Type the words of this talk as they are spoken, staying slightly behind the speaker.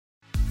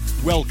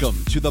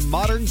Welcome to the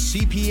Modern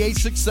CPA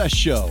Success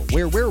Show,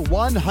 where we're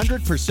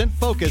 100%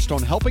 focused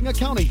on helping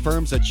accounting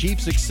firms achieve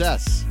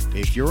success.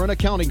 If you're an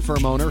accounting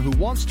firm owner who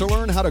wants to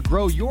learn how to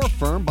grow your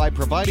firm by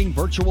providing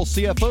virtual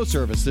CFO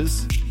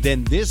services,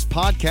 then this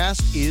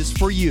podcast is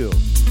for you.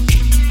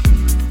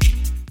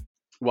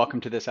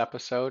 Welcome to this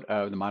episode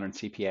of the Modern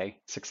CPA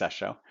Success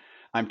Show.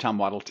 I'm Tom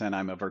Waddleton.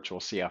 I'm a virtual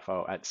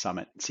CFO at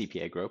Summit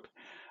CPA Group.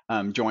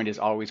 Joined as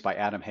always by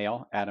Adam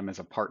Hale. Adam is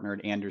a partner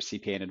at Andrews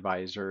CPA and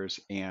Advisors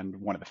and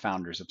one of the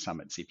founders of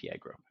Summit CPA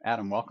Group.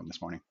 Adam, welcome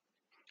this morning.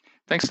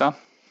 Thanks, Tom.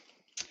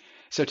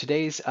 So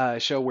today's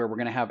show, where we're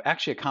going to have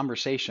actually a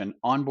conversation.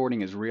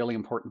 Onboarding is really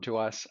important to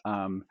us.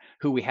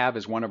 Who we have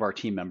is one of our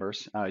team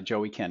members,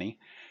 Joey Kinney.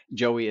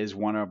 Joey is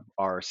one of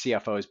our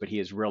CFOs, but he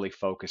is really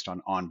focused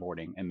on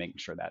onboarding and making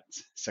sure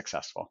that's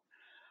successful.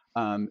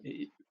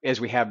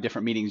 As we have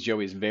different meetings,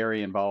 Joey is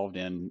very involved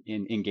in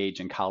engaged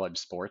in college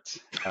sports.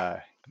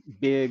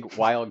 Big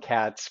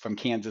Wildcats from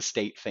Kansas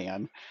State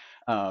fan.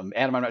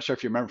 Adam, I'm not sure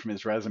if you remember from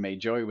his resume,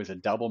 Joey was a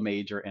double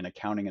major in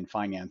accounting and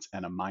finance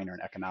and a minor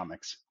in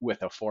economics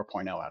with a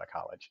 4.0 out of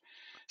college.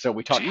 So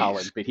we talk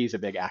college, but he's a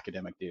big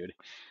academic dude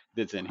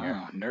that's in here.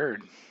 Oh, nerd.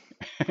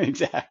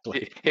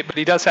 Exactly. But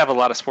he does have a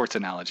lot of sports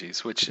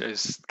analogies, which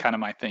is kind of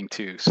my thing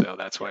too. So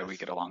that's why we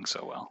get along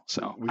so well.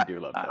 So we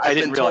do love that. I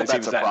didn't realize he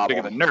was that big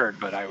of a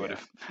nerd, but I would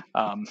have.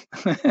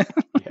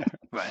 Yeah.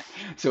 But.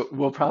 So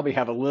we'll probably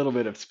have a little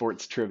bit of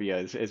sports trivia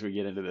as we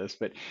get into this.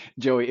 But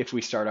Joey, if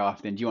we start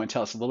off, then do you want to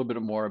tell us a little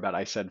bit more about,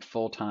 I said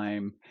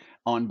full-time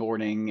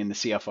onboarding in the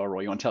CFO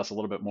role. You want to tell us a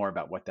little bit more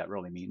about what that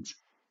really means?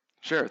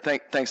 Sure.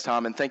 Thanks,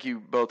 Tom. And thank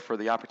you both for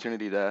the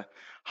opportunity to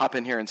hop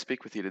in here and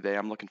speak with you today.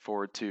 I'm looking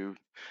forward to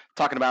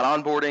talking about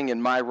onboarding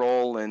and my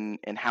role and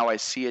how I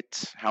see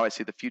it, how I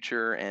see the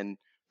future, and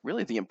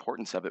really the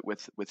importance of it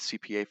with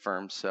CPA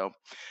firms. So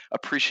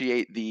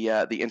appreciate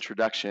the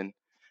introduction.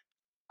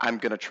 I'm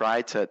going to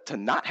try to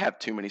not have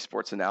too many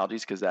sports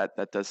analogies because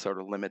that does sort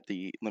of limit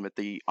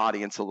the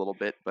audience a little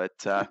bit. But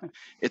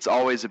it's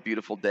always a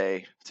beautiful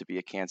day to be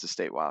a Kansas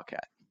State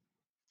Wildcat.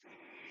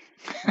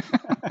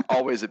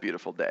 Always a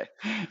beautiful day.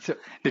 So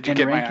did you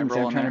get my rankings? I'm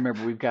trying to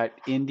remember. We've got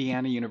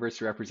Indiana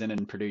University represented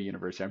and Purdue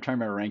University. I'm trying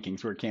to remember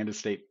rankings where Kansas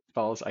State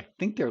falls. I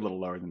think they're a little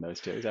lower than those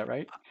two. Is that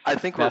right? I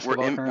think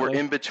we're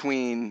in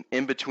between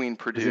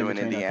Purdue and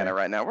Indiana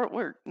right now.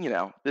 We're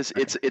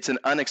it's an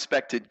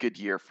unexpected good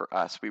year for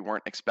us. We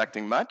weren't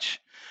expecting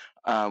much.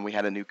 We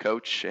had a new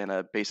coach and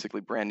a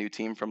basically brand new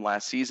team from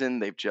last season.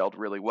 They've gelled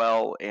really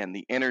well, and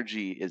the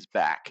energy is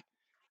back,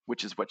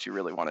 which is what you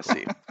really want to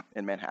see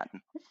in Manhattan.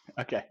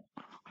 Okay.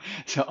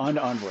 So on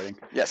to onboarding.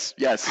 Yes.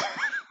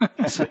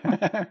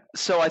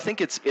 So I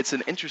think it's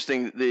an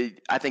interesting.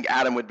 I think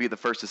Adam would be the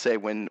first to say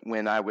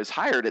when I was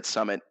hired at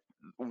Summit,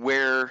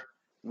 where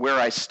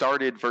I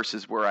started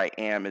versus where I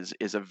am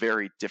is a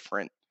very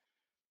different.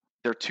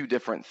 They're two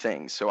different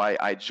things. So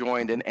I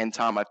joined, and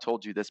Tom, I've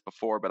told you this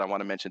before, but I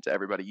want to mention to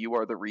everybody, you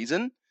are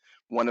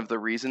one of the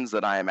reasons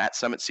that I am at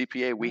Summit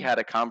CPA. We had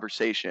a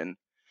conversation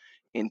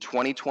in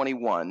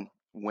 2021.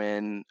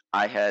 When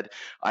I had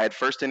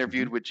first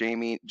interviewed with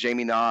Jamie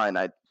Na, and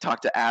I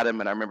talked to Adam,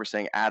 and I remember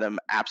saying Adam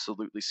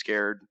absolutely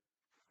scared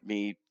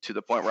me to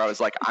the point where I was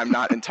like, I'm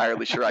not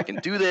entirely sure I can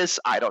do this.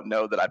 I don't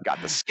know that I've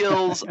got the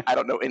skills. I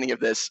don't know any of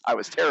this. I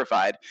was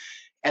terrified.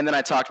 And then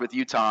I talked with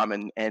you, Tom,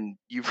 and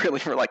you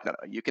really were like, no,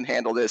 you can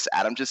handle this.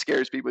 Adam just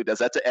scares people. He does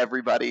that to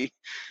everybody.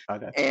 Oh,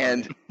 that's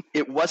and funny.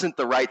 It wasn't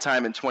the right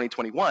time in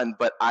 2021,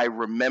 but I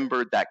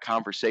remembered that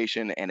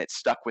conversation, and it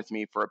stuck with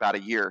me for about a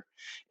year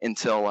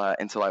until I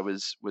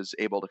was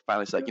able to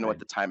finally say, you know what,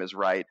 the time is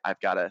right. I've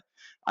got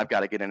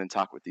to get in and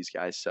talk with these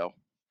guys. So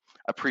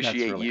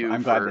appreciate really you cool.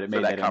 I'm glad for it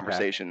made that that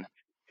conversation. Impact.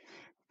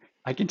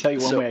 I can tell you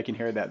one way I can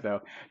hear that,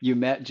 though. You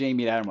met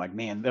Jamie and Adam, like,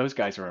 man, those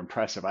guys are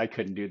impressive. I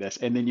couldn't do this.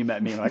 And then you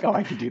met me, like, oh,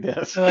 I could do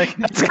this. Like,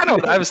 that's kind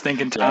of what I was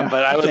thinking, Tom,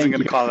 but I wasn't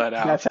going to call that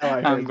out. That's how I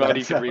heard I'm glad that,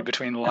 you could read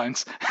between the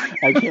lines.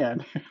 I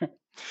can.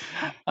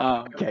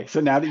 Okay, so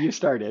now that you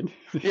started.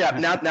 Yeah,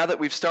 now that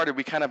we've started,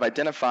 we kind of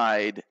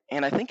identified,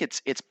 and I think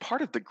it's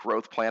part of the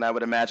growth plan, I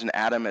would imagine,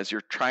 Adam, as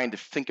you're trying to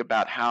think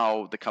about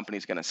how the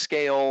company's going to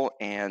scale.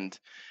 And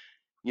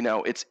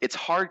it's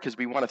hard because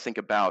we want to think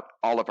about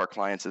all of our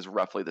clients as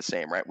roughly the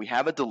same, right? We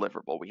have a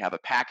deliverable, we have a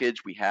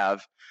package, we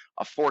have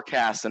a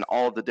forecast, and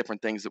all of the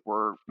different things that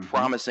we're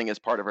promising as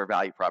part of our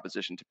value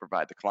proposition to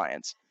provide the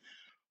clients.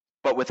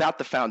 But without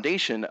the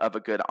foundation of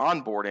a good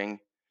onboarding,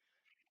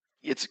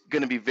 it's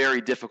going to be very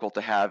difficult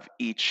to have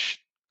each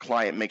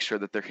client make sure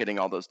that they're hitting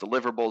all those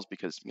deliverables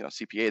because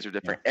CPAs are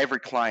different. Yeah. Every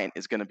client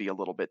is going to be a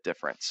little bit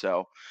different.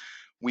 So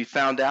we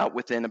found out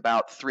within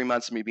about 3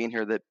 months of me being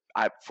here that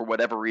for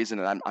whatever reason,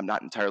 and I'm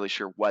not entirely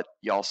sure what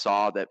y'all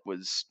saw that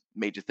was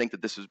made you think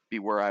that this would be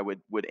where I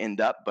would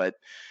end up, but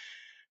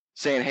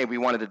saying, hey, we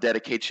wanted to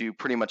dedicate you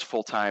pretty much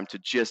full time to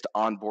just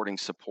onboarding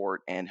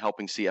support and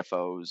helping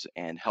CFOs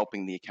and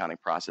helping the accounting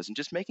process and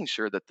just making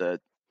sure that the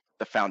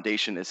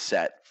foundation is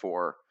set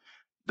for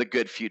the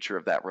good future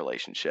of that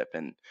relationship.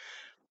 And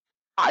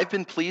I've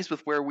been pleased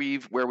with where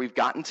we've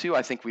gotten to.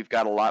 I think we've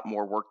got a lot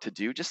more work to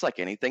do. Just like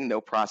anything,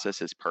 no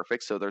process is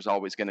perfect, so there's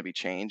always going to be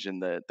change.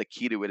 And the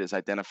key to it is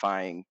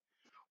identifying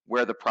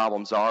where the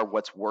problems are,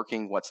 what's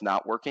working, what's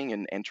not working,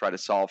 and try to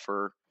solve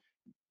for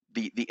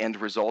the end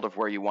result of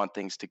where you want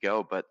things to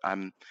go. But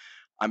I'm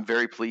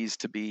very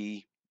pleased to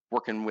be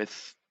working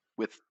with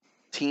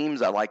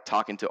teams. I like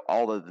talking to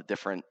all of the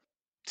different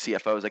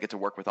CFOs. I get to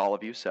work with all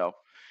of you, so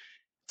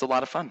it's a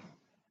lot of fun.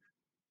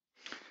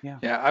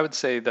 Yeah, I would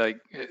say the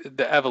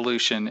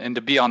evolution, and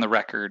to be on the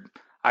record,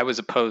 I was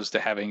opposed to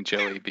having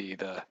Joey be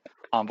the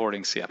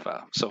onboarding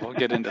CFO. So we'll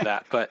get into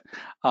that. But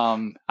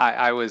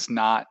I was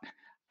not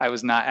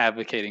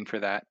advocating for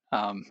that.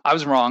 I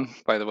was wrong,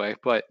 by the way,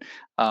 but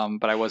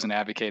I wasn't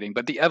advocating.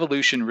 But the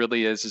evolution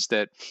really is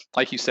that,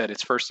 like you said,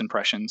 it's first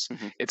impressions.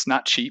 Mm-hmm. It's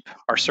not cheap.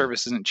 Our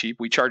service isn't cheap.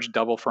 We charge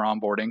double for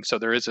onboarding, so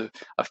there is a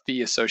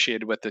fee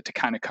associated with it to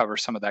kind of cover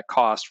some of that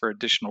cost for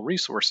additional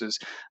resources.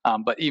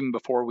 But even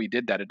before we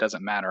did that, it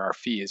doesn't matter. Our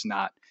fee is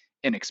not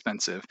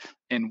inexpensive.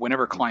 And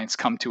whenever clients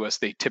come to us,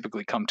 they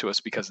typically come to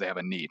us because they have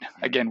a need.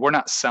 Again, we're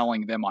not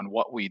selling them on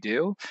what we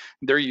do.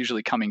 They're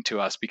usually coming to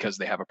us because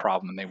they have a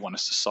problem and they want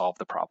us to solve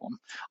the problem.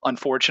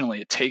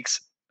 Unfortunately, it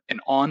takes an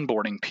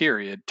onboarding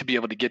period to be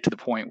able to get to the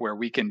point where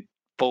we can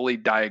fully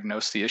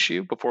diagnose the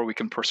issue before we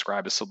can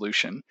prescribe a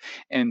solution.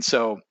 And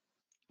so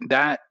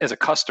that, as a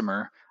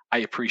customer, I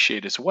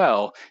appreciate as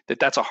well that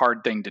that's a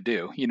hard thing to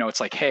do. It's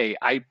like, hey,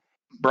 I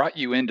brought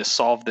you in to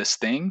solve this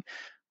thing.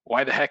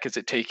 Why the heck is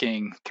it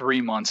taking 3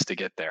 months to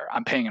get there?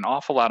 I'm paying an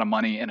awful lot of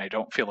money and I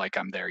don't feel like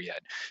I'm there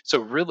yet. So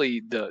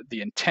really the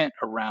intent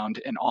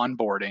around an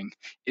onboarding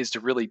is to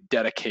really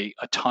dedicate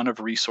a ton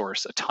of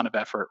resource, a ton of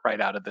effort right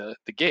out of the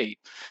gate.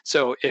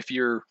 So if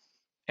you're,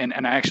 and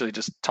I actually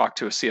just talked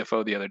to a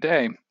CFO the other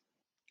day,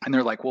 and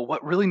they're like, well,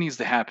 what really needs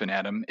to happen,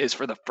 Adam, is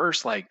for the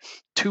first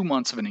 2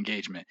 months of an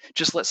engagement,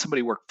 just let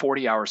somebody work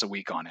 40 hours a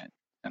week on it.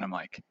 And I'm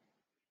like,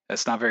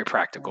 that's not very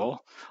practical.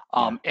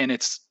 And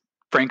it's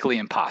frankly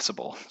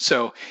impossible.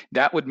 So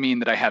that would mean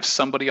that I have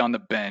somebody on the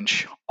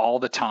bench all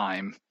the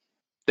time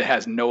that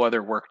has no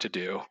other work to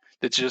do,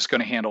 that's just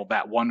going to handle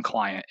that one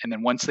client. And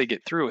then once they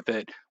get through with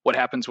it, what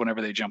happens whenever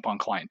they jump on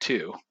client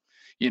 2,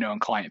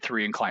 and client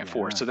 3 and client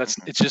 4? So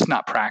it's just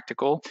not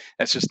practical.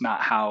 That's just not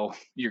how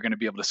you're going to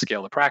be able to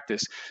scale the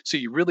practice. So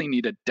you really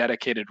need a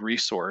dedicated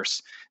resource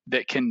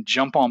that can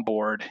jump on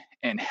board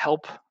and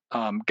help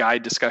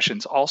guide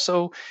discussions.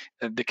 Also,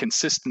 the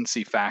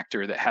consistency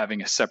factor that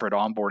having a separate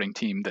onboarding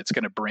team that's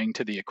going to bring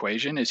to the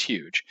equation is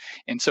huge.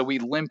 And so we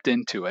limped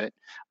into it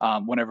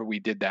whenever we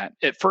did that.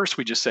 At first,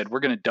 we just said, we're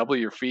going to double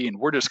your fee and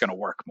we're just going to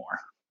work more,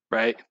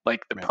 right?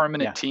 Like the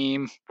permanent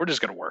team, we're just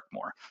going to work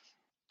more.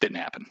 Didn't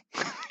happen.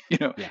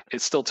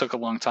 It still took a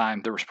long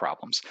time. There was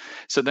problems.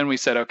 So then we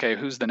said, okay,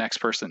 who's the next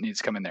person that needs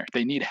to come in there?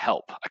 They need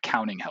help,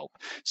 accounting help.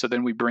 So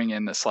then we bring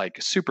in this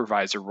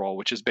supervisor role,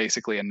 which is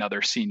basically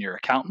another senior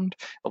accountant,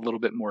 a little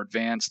bit more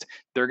advanced.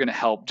 They're going to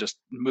help just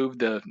move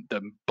the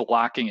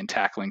blocking and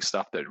tackling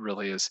stuff that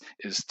really is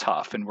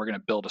tough. And we're going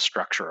to build a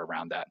structure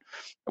around that.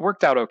 It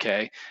worked out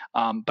okay.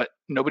 But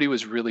nobody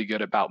was really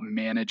good about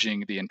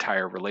managing the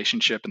entire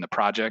relationship and the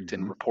project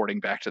and reporting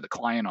back to the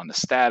client on the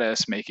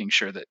status, making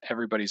sure that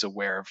everybody's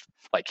aware of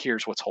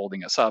here's what's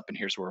holding us up and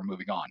here's where we're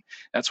moving on.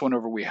 That's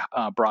whenever we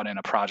brought in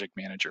a project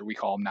manager. We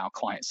call them now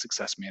client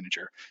success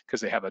manager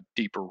because they have a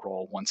deeper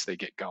role once they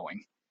get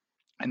going.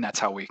 And that's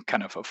how we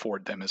kind of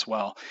afford them as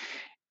well.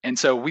 And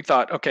so we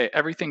thought, okay,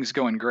 everything's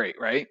going great,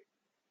 right?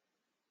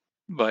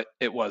 But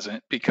it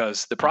wasn't,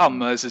 because the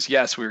problem is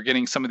yes, we were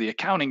getting some of the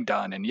accounting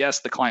done, and yes,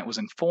 the client was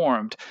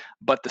informed,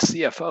 but the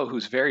CFO,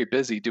 who's very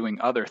busy doing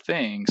other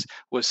things,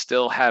 was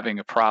still having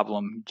a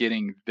problem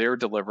getting their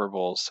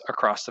deliverables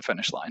across the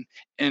finish line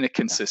in a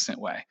consistent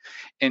way.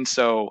 And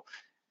so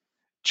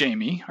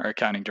Jamie, our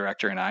accounting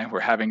director, and I were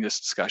having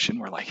this discussion.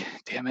 We're like,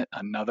 damn it,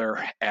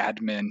 another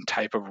admin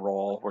type of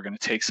role. We're going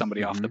to take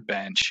somebody off the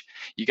bench.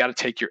 You got to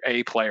take your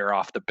A player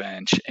off the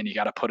bench and you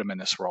got to put him in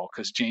this role,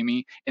 because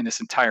Jamie, in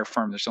this entire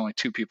firm, there's only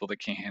 2 people that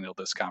can handle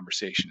this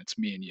conversation. It's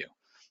me and you.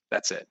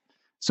 That's it.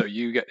 So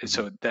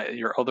that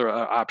your other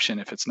option,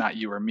 if it's not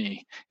you or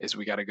me, is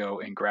we got to go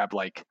and grab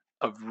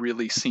a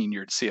really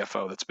senior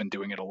CFO that's been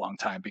doing it a long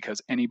time,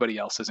 because anybody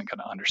else isn't going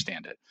to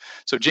understand it.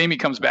 So Jamie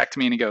comes back to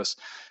me and he goes,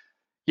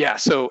 yeah,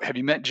 so have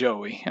you met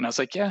Joey? And I was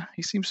like, yeah,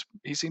 he seems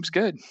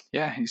good.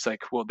 Yeah. He's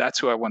like, well, that's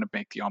who I want to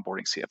make the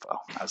onboarding CFO.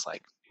 I was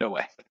like, no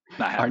way.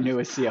 Not happening. Our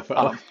newest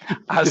CFO.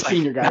 I was the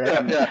senior guy.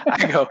 Right?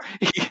 I go,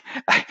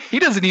 he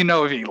doesn't even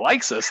know if he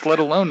likes us, let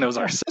alone knows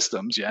our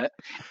systems yet.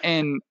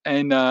 And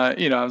I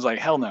was like,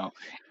 hell no.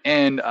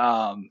 And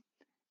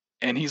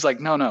he's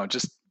like, no,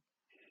 just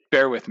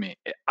bear with me.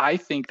 I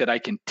think that I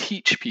can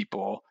teach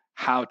people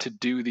how to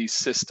do these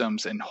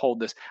systems and hold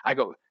this. I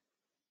go,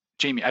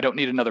 Jamie, I don't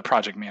need another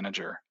project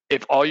manager.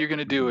 If all you're going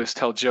to do is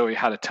tell Joey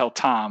how to tell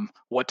Tom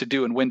what to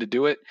do and when to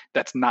do it,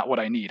 that's not what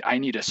I need. I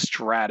need a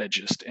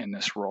strategist in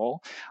this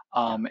role.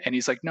 And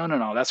he's like,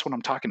 no, that's what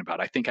I'm talking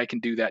about. I think I can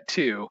do that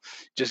too.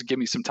 Just give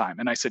me some time.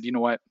 And I said, you know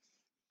what?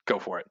 Go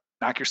for it.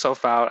 Knock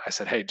yourself out. I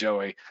said, hey,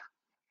 Joey,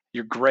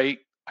 you're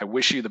great. I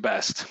wish you the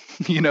best,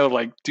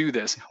 like do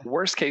this.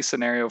 Worst case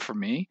scenario for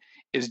me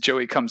is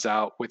Joey comes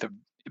out with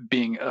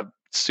being a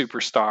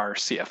superstar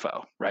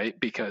CFO, right?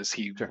 Because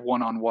he Sure.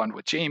 one-on-one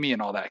with Jamie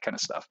and all that kind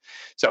of stuff.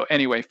 So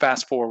anyway,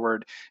 fast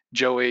forward,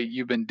 Joey,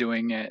 you've been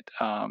doing it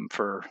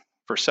for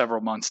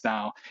several months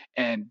now,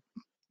 and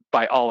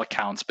by all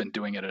accounts, been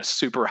doing it at a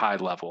super high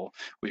level.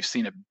 We've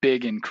seen a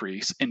big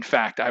increase. In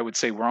fact, I would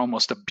say we're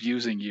almost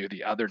abusing you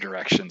the other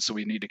direction. So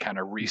we need to kind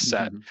of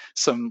reset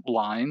some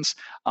lines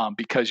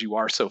because you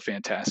are so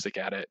fantastic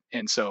at it.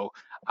 And so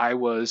I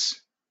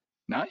was,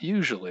 not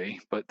usually,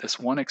 but this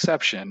one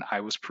exception,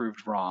 I was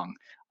proved wrong,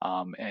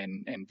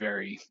 and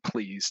very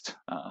pleased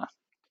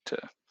to.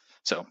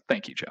 So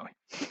thank you, Joey.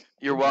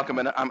 You're welcome,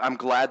 and I'm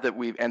glad that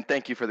and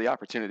thank you for the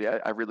opportunity.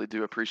 I really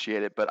do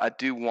appreciate it, but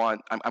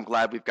I'm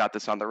glad we've got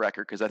this on the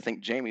record, because I think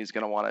Jamie's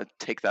going to want to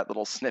take that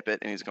little snippet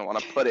and he's going to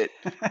want to put it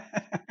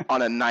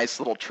on a nice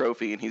little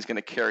trophy, and he's going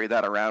to carry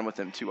that around with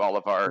him to all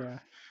of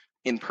our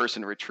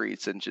in-person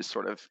retreats and just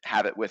sort of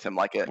have it with him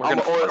or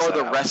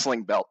the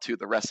wrestling belt too.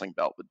 The wrestling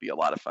belt would be a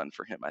lot of fun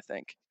for him, I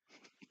think.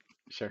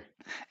 Sure.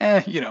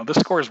 The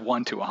score is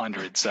 1 to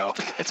 100, so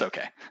it's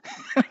okay.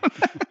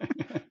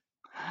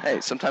 Hey,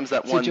 sometimes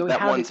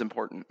one's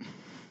important.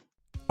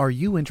 Are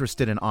you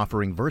interested in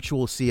offering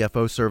virtual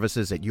CFO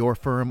services at your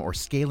firm or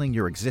scaling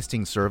your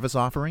existing service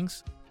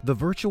offerings? The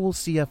Virtual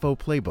CFO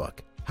Playbook,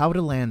 How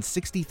to Land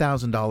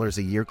 $60,000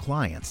 a Year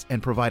Clients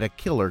and Provide a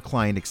Killer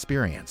Client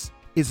Experience,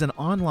 is an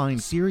online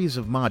series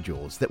of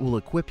modules that will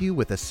equip you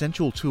with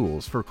essential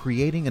tools for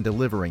creating and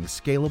delivering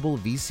scalable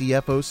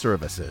VCFO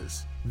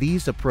services.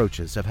 These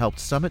approaches have helped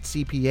Summit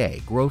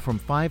CPA grow from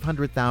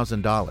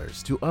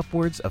 $500,000 to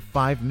upwards of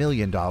 $5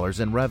 million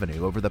in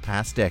revenue over the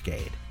past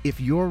decade.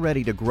 If you're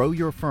ready to grow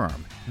your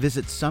firm,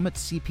 visit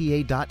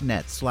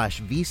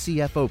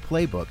summitcpa.net/VCFO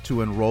Playbook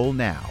to enroll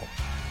now.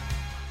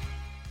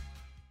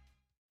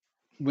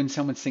 When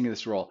someone's singing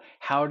this role,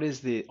 how does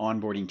the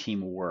onboarding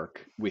team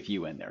work with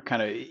you in there?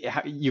 Kind of,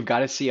 you've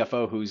got a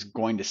CFO who's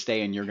going to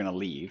stay and you're going to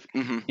leave,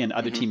 and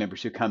other team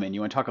members who come in. You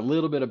want to talk a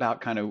little bit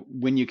about kind of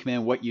when you come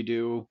in, what you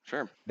do,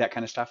 that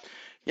kind of stuff?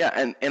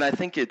 Yeah, and I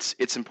think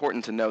it's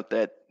important to note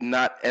that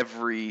not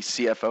every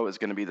CFO is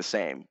going to be the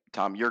same.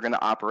 Tom, you're going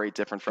to operate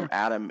different from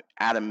Adam.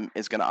 Adam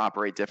is going to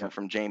operate different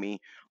from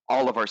Jamie.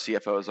 All of our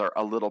CFOs are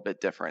a little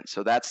bit different.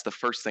 So that's the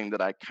first thing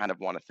that I kind of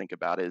want to think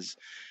about is,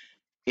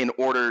 in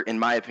order, in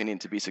my opinion,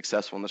 to be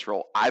successful in this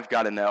role, I've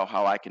got to know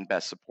how I can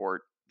best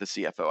support the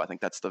CFO. I think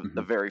that's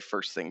the very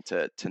first thing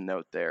to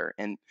note there.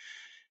 And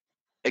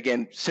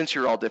again, since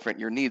you're all different,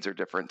 your needs are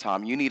different,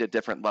 Tom. You need a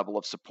different level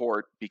of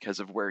support because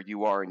of where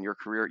you are in your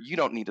career. You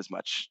don't need as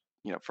much,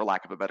 for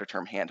lack of a better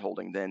term,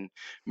 hand-holding than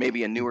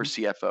maybe a newer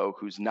CFO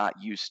who's not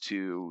used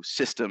to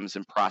systems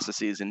and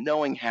processes and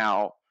knowing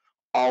how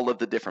all of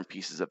the different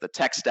pieces of the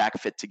tech stack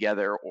fit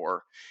together,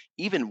 or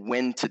even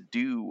when to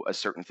do a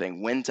certain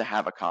thing, when to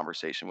have a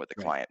conversation with the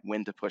client,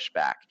 when to push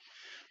back.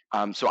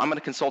 So I'm going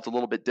to consult a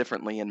little bit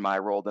differently in my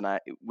role than I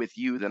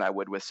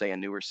would with, say, a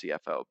newer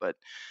CFO. But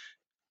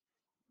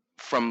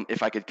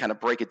if I could kind of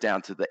break it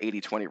down to the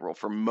 80-20 rule,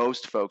 for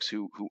most folks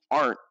who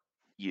aren't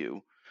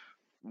you,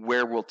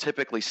 where we'll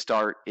typically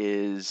start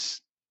is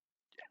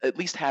at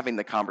least having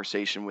the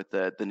conversation with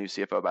the new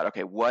CFO about,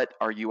 okay, what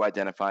are you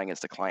identifying as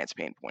the client's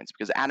pain points?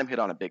 Because Adam hit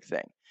on a big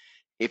thing.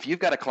 If you've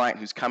got a client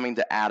who's coming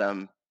to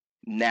Adam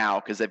now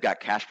because they've got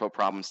cash flow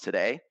problems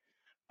today,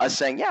 us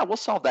saying, yeah, we'll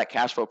solve that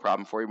cash flow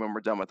problem for you when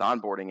we're done with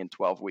onboarding in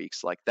 12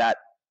 weeks, like that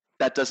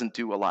doesn't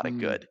do a lot of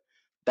good.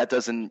 That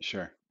doesn't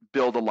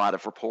build a lot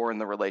of rapport in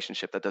the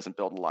relationship. That doesn't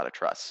build a lot of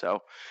trust. So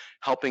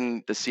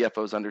helping the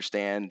CFOs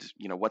understand,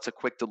 what's a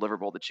quick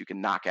deliverable that you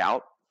can knock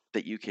out,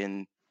 that you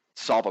can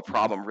solve a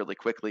problem really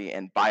quickly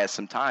and buy us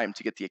some time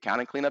to get the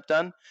accounting cleanup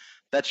done.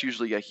 That's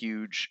usually a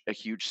huge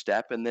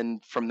step. And then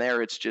from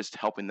there, it's just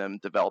helping them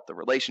develop the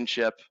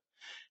relationship,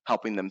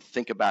 helping them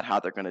think about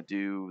how they're going to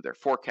do their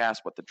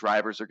forecast, what the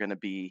drivers are going to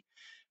be,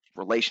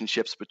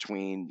 relationships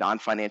between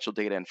non-financial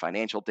data and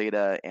financial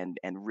data, and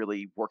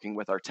really working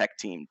with our tech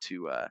team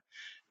to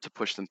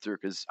push them through.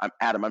 Because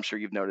Adam, I'm sure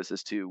you've noticed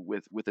this too,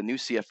 with a new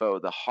CFO,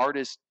 the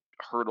hardest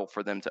hurdle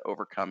for them to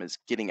overcome is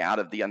getting out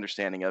of the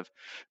understanding of,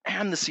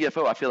 I'm the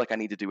CFO, I feel like I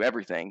need to do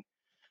everything.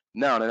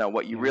 No.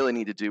 What you really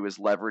need to do is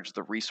leverage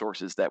the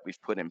resources that we've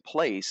put in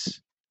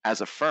place as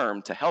a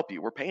firm to help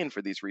you. We're paying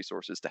for these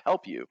resources to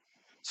help you.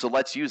 So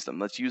let's use them.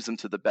 Let's use them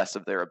to the best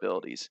of their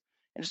abilities,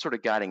 and just sort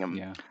of guiding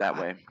them that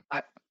way.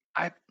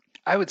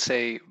 I would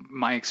say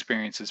my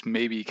experience is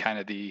maybe kind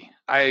of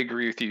I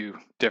agree with you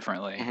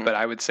differently, but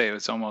I would say it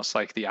was almost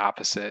like the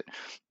opposite.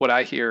 What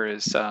I hear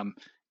is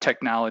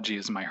technology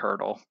is my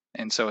hurdle.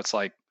 And so it's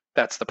like,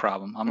 that's the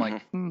problem. I'm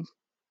like,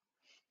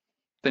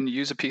 then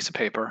use a piece of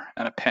paper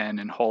and a pen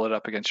and hold it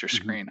up against your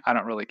screen. I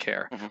don't really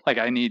care. Like,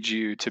 I need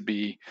you to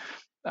be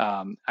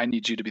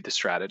the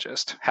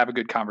strategist. Have a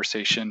good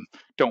conversation.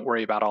 Don't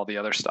worry about all the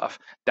other stuff.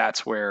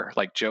 That's where,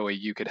 like Joey,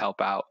 you could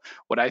help out.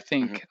 What I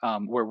think,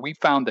 where we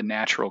found the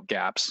natural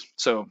gaps.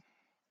 So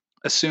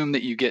assume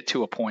that you get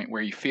to a point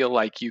where you feel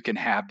like you can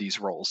have these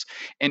roles.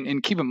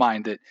 And keep in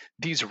mind that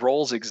these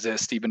roles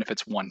exist even if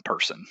it's one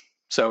person.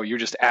 So you're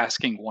just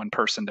asking one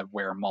person to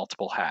wear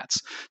multiple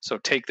hats. So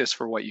take this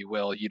for what you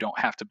will. You don't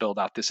have to build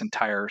out this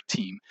entire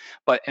team.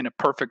 But in a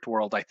perfect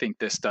world, I think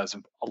this does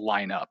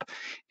line up,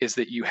 is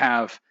that you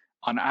have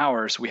on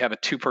ours, we have a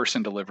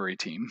 2-person delivery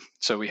team.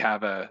 So we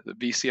have a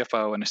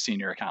VCFO and a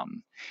senior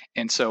accountant.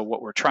 And so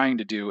what we're trying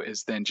to do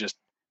is then just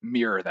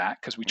mirror that,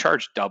 because we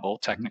charge double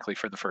technically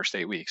for the first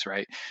 8 weeks,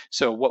 right?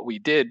 So what we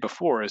did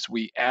before is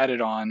we added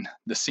on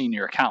the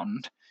senior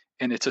accountant,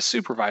 and it's a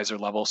supervisor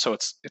level, so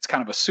it's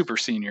kind of a super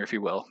senior, if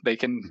you will.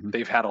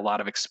 They've had a lot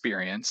of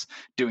experience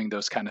doing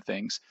those kind of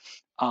things.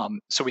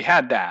 So we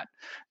had that.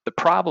 The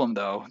problem,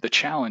 though, the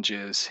challenge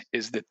is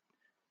that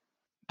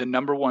the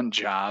number one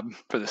job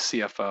for the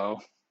CFO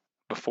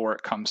before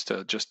it comes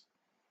to just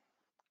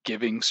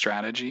giving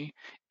strategy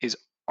is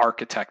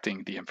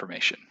architecting the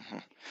information.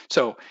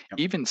 So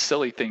even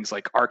silly things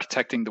like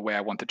architecting the way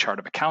I want the chart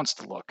of accounts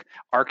to look,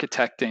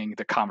 architecting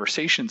the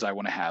conversations I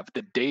want to have,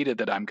 the data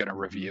that I'm going to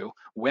review,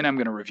 when I'm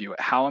going to review it,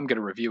 how I'm going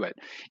to review it.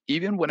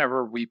 Even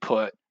whenever we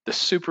put the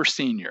super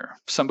senior,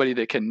 somebody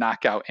that can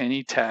knock out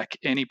any tech,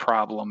 any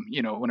problem,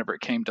 whenever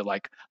it came to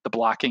like the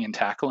blocking and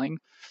tackling,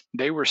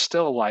 they were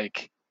still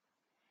like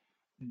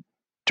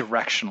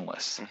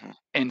directionless.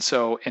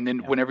 And then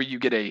whenever you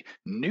get a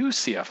new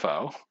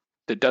CFO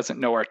that doesn't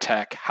know our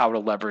tech, how to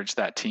leverage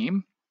that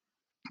team,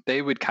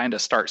 they would kind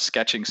of start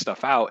sketching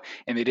stuff out,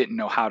 and they didn't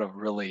know how to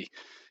really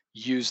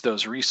use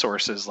those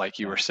resources like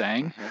you were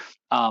saying.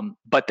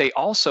 But they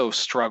also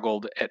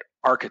struggled at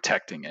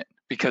architecting it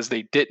because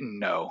they didn't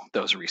know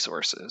those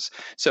resources.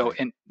 So,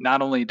 and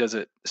not only does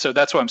it, so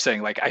that's what I'm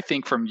saying. Like, I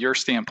think from your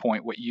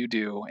standpoint, what you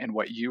do and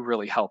what you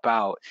really help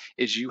out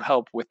is you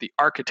help with the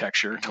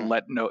architecture to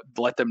let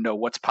them know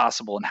what's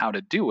possible and how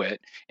to do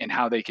it and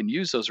how they can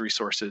use those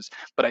resources.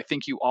 But I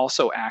think you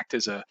also act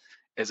as a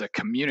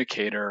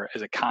communicator,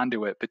 as a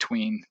conduit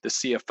between the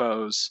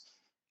CFO's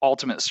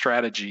ultimate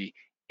strategy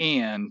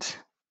and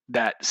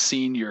that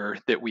senior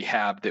that we've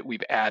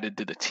added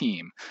to the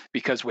team.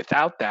 Because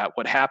without that,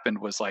 what happened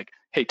was like,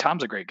 hey,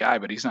 Tom's a great guy,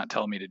 but he's not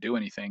telling me to do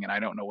anything, and I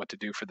don't know what to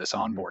do for this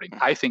onboarding.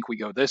 I think we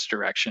go this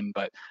direction,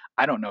 but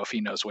I don't know if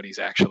he knows what he's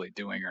actually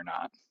doing or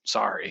not.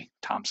 Sorry,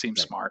 Tom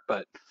seems smart,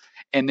 but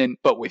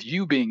with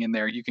you being in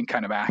there, you can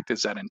kind of act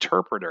as that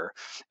interpreter.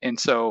 And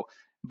so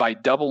by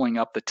doubling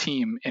up the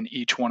team in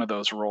each one of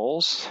those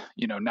roles,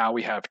 now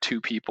we have 2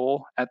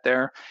 people at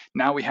there.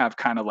 Now we have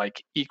kind of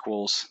like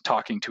equals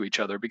talking to each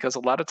other, because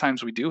a lot of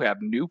times we do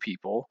have new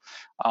people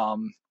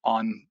on,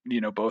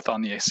 both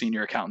on the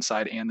senior accountant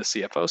side and the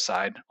CFO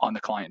side on the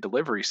client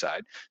delivery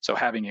side. So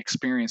having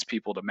experienced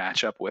people to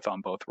match up with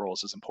on both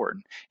roles is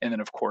important. And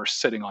then of course,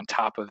 sitting on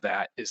top of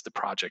that is the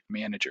project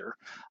manager.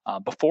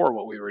 Before,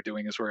 what we were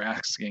doing is we're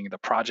asking the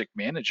project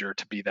manager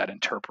to be that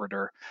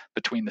interpreter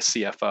between the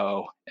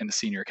CFO and the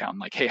senior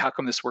accountant. Like, hey, how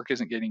come this work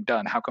isn't getting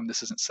done? How come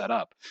this isn't set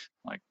up?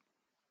 Like,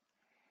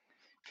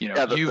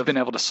 you've been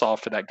able to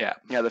solve for that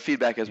gap. Yeah, the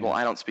feedback is, well,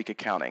 I don't speak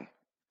accounting.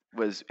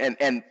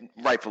 And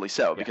rightfully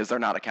so, because they're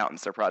not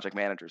accountants, they're project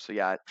managers. So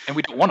yeah. And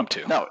we don't want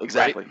them to. No,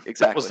 exactly. Right?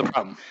 Exactly. That was the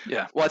problem.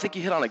 Yeah. Well, I think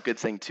you hit on a good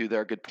thing too there,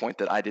 a good point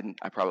that I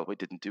probably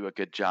didn't do a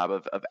good job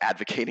of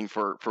advocating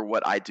for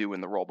what I do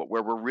in the role. But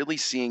where we're really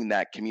seeing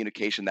that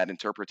communication, that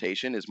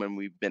interpretation, is when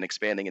we've been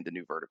expanding into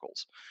new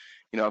verticals.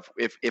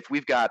 If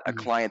we've got a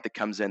client that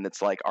comes in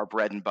that's like our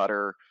bread and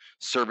butter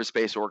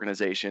service-based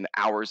organization,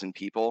 hours and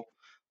people,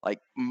 like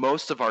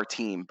most of our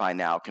team by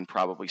now can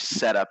probably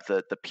set up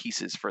the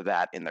pieces for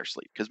that in their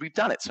sleep, because we've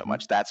done it so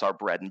much. That's our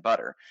bread and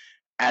butter.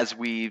 As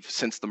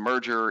since the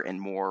merger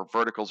and more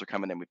verticals are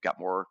coming in, we've got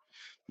more,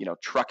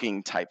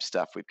 trucking type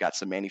stuff. We've got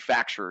some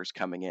manufacturers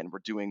coming in. We're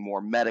doing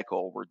more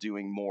medical. We're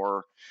doing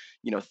more,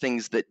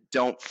 things that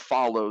don't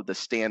follow the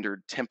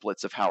standard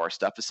templates of how our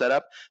stuff is set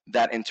up.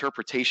 That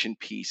interpretation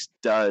piece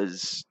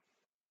does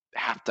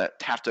have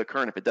to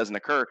occur. And if it doesn't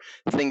occur,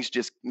 things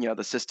just,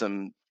 the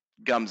system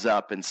gums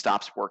up and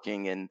stops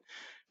working, and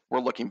we're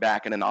looking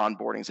back at an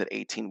onboarding's at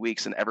 18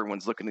 weeks and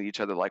everyone's looking at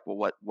each other like,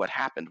 well, what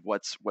happened?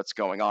 What's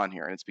going on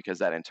here? And it's because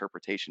that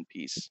interpretation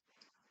piece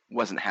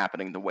wasn't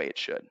happening the way it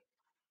should,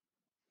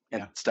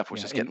 and stuff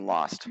was just getting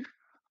lost.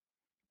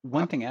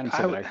 One thing Adam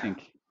said that I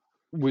think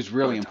was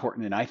really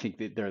important, and I think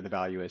that the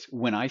value is,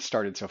 when I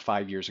started, so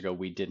 5 years ago,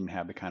 we didn't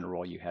have the kind of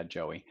role you had,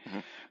 Joey,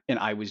 and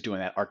I was doing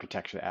that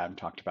architecture that Adam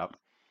talked about.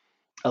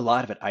 A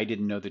lot of it, I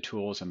didn't know the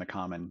tools and the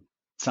common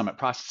Summit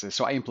processes.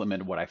 So I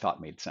implemented what I thought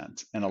made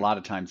sense. And a lot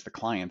of times the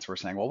clients were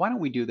saying, well, why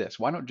don't we do this?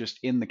 Why don't just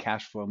in the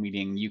cash flow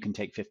meeting, you can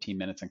take 15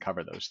 minutes and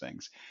cover those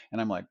things.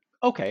 And I'm like,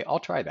 okay, I'll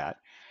try that.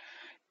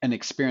 An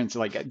experience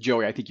like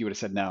Joey, I think you would have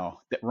said, no,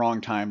 that wrong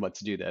time,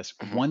 let's do this.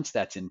 Once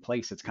that's in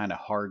place, it's kind of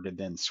hard to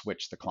then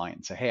switch the client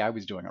and say, hey, I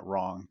was doing it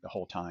wrong the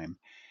whole time.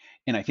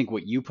 And I think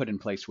what you put in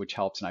place, which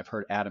helps, and I've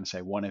heard Adam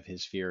say one of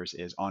his fears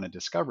is on a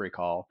discovery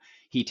call,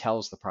 he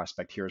tells the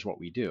prospect, here's what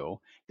we do.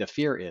 The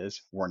fear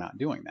is we're not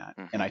doing that.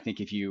 And I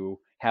think if you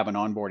have an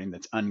onboarding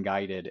that's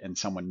unguided and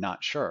someone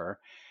not sure,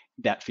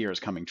 that fear is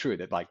coming true,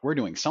 that like we're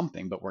doing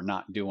something, but we're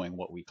not doing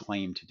what we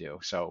claim to do.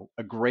 So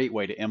a great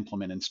way to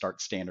implement and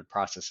start standard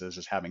processes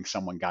is having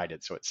someone guide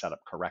it so it's set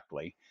up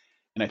correctly.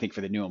 And I think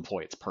for the new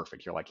employee, it's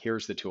perfect. You're like,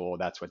 here's the tool.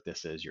 That's what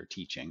this is. You're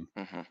teaching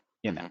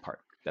in that part.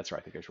 That's where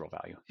I think there's real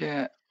value.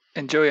 Yeah.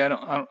 And Joey, I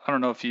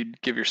don't know if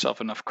you'd give yourself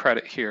enough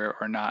credit here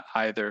or not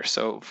either.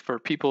 So for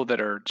people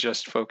that are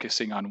just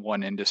focusing on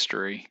one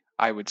industry,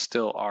 I would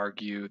still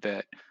argue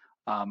that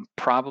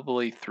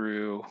probably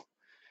through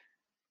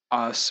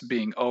us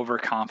being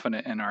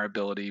overconfident in our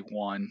ability,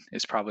 one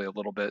is probably a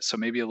little bit, so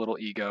maybe a little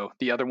ego.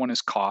 The other one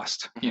is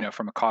cost.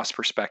 From a cost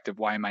perspective,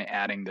 why am I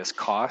adding this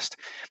cost?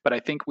 But I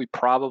think we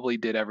probably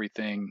did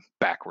everything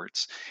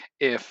backwards.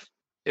 If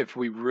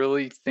we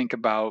really think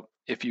about,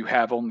 if you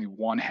have only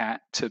one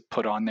hat to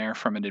put on there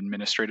from an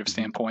administrative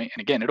standpoint,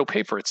 and again, it'll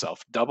pay for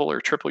itself, double or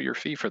triple your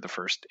fee for the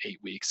first 8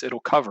 weeks.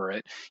 It'll cover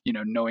it,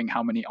 knowing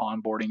how many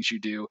onboardings you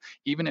do,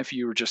 even if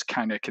you were just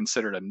kind of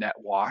considered a net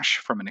wash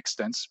from an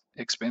expense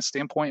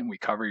standpoint, and we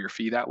cover your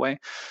fee that way.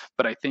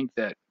 But I think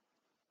that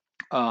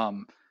the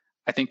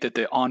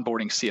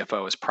onboarding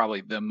CFO is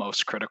probably the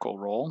most critical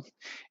role.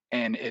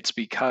 And it's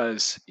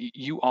because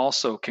you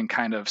also can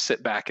kind of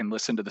sit back and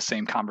listen to the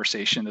same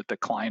conversation that the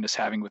client is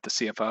having with the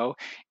CFO.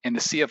 And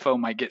the CFO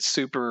might get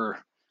super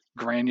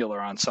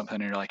granular on something.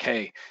 And you're like,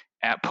 hey,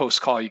 at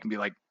post call, you can be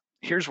like,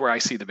 here's where I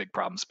see the big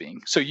problems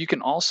being. So you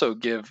can also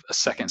give a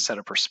second set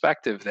of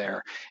perspective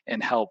there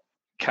and help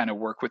kind of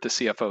work with the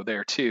CFO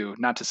there too.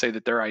 Not to say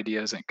that their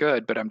idea isn't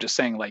good, but I'm just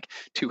saying like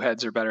 2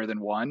 heads are better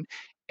than one.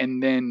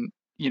 And then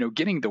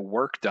getting the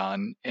work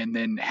done, and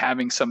then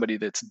having somebody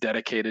that's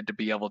dedicated to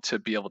be able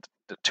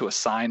to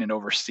assign and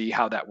oversee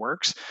how that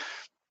works.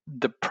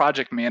 The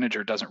project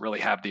manager doesn't really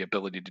have the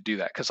ability to do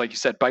that, because like you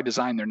said, by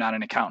design, they're not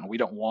an accountant. We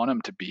don't want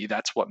them to be.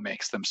 That's what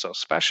makes them so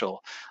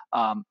special.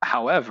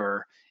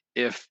 However,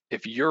 if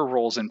your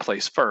role's in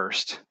place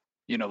first,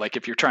 like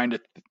if you're trying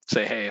to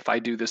say, hey, if I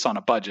do this on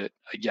a budget,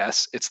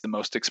 yes, it's the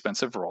most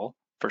expensive role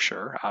for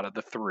sure out of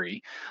the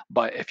 3.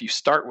 But if you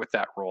start with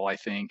that role, I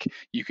think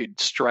you could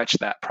stretch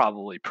that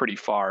probably pretty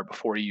far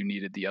before you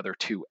needed the other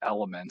 2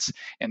 elements.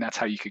 And that's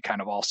how you could kind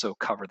of also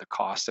cover the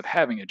cost of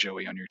having a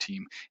Joey on your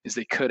team, is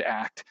they could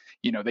act,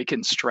 they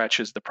can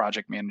stretch as the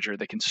project manager,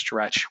 they can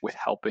stretch with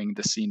helping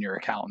the senior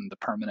accountant, the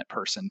permanent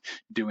person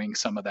doing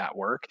some of that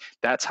work.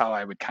 That's how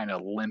I would kind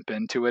of limp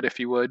into it, if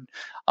you would,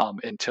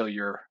 until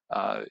your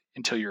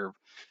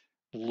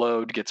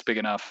load gets big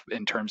enough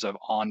in terms of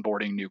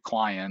onboarding new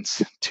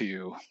clients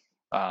to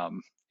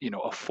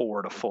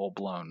afford a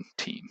full-blown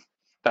team.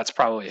 That's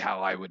probably how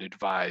I would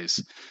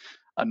advise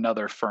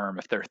another firm,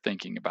 if they're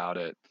thinking about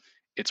it.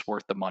 It's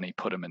worth the money,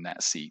 put them in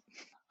that seat.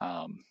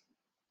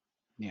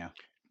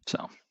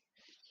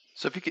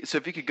 So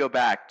if you could go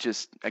back,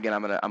 just again,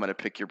 I'm gonna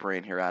pick your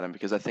brain here, Adam,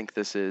 because I think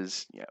this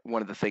is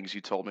one of the things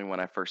you told me when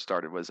I first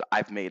started was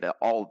I've made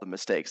all of the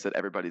mistakes that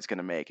everybody's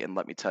gonna make, and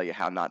let me tell you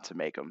how not to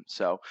make them.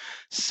 So,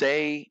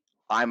 say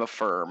I'm a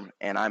firm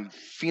and I'm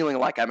feeling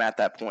like I'm at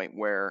that point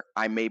where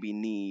I maybe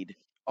need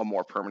a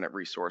more permanent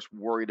resource,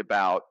 worried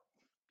about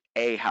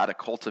A, how to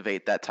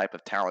cultivate that type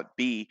of talent,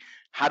 B,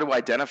 how to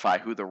identify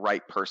who the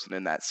right person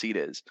in that seat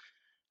is.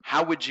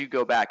 How would you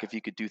go back if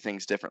you could do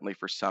things differently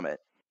for Summit?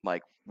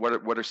 Like,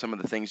 what are some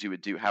of the things you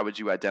would do? How would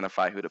you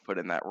identify who to put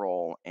in that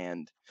role,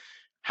 and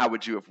how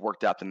would you have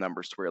worked out the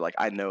numbers to where, like,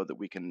 I know that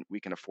we can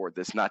afford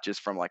this, not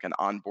just from like an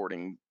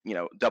onboarding,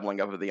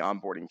 doubling up of the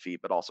onboarding fee,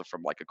 but also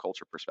from like a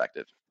culture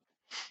perspective?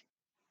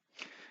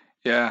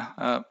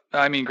 Yeah,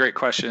 great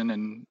question,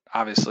 and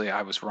obviously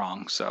I was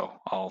wrong. So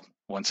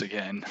once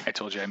again, I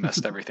told you I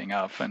messed everything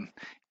up, and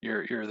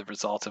you're the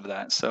result of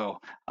that. So,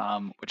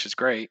 which is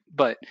great,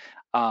 but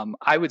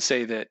I would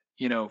say that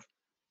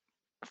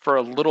for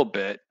a little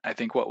bit, I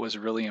think what was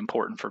really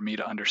important for me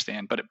to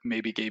understand, but it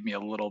maybe gave me a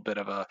little bit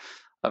of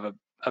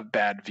a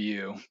bad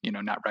view,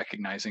 not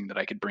recognizing that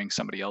I could bring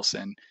somebody else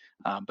in,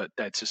 but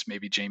that's just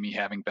maybe Jamie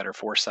having better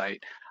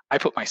foresight. I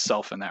put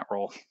myself in that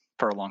role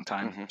for a long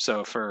time.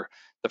 So for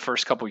the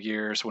first couple of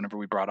years, whenever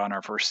we brought on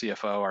our first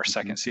CFO, our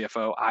second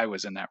CFO, I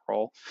was in that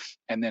role.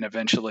 And then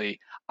eventually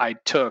I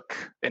took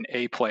an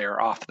A player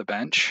off the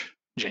bench,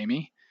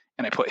 Jamie,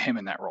 and I put him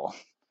in that role.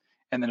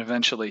 And then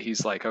eventually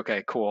he's like,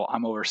 okay, cool,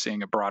 I'm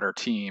overseeing a broader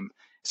team.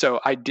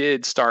 So I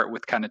did start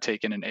with kind of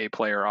taking an A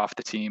player off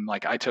the team.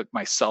 Like I took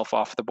myself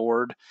off the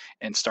board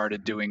and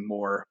started doing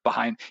more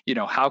behind,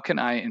 how can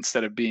I,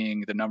 instead of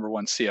being the number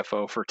 1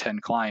 CFO for 10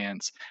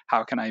 clients,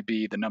 how can I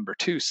be the number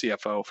 2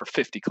 CFO for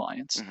 50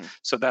 clients?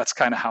 So that's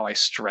kind of how I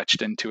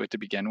stretched into it to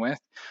begin with.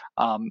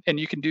 And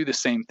you can do the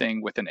same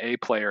thing with an A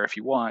player if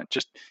you want.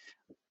 Just,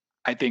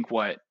 I think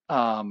what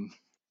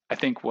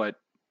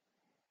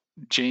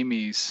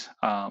Jamie's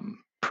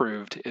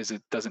proved is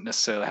it doesn't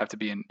necessarily have to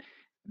be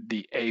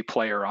the A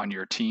player on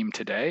your team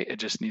today. It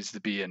just needs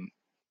to be an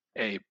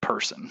a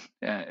person,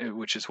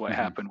 which is what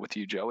Mm-hmm. happened with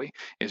you, Joey,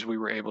 is we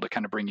were able to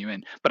kind of bring you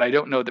in. But I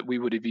don't know that we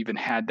would have even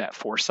had that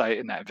foresight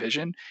and that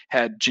vision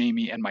had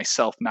Jamie and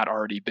myself not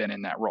already been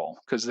in that role,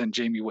 because then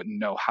Jamie wouldn't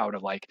know how to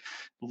like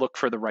look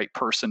for the right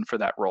person for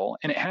that role.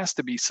 And it has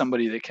to be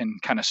somebody that can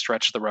kind of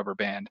stretch the rubber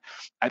band.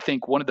 I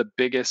think one of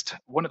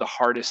the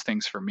hardest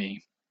things for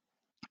me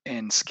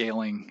in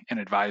scaling an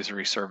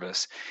advisory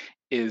service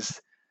is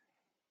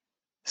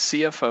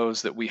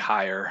CFOs that we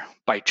hire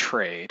by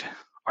trade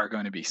are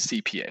going to be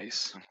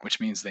CPAs, which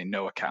means they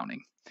know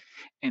accounting.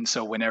 And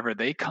so whenever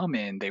they come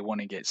in, they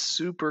want to get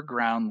super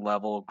ground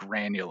level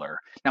granular.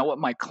 Now, what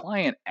my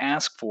client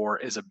asked for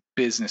is a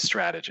business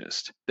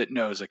strategist that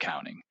knows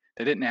accounting.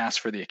 They didn't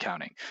ask for the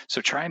accounting.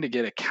 So trying to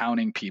get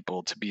accounting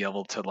people to be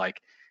able to like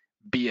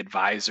be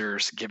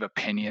advisors, give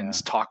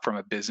opinions, talk from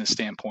a business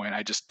standpoint.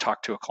 I just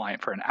talked to a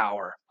client for an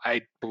hour.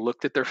 I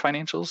looked at their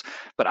financials,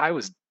 but I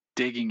was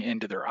digging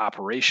into their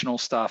operational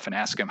stuff and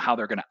asking them how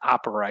they're going to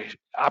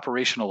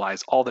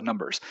operationalize all the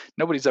numbers.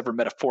 Nobody's ever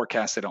met a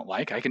forecast they don't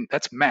like.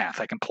 That's math.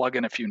 I can plug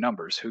in a few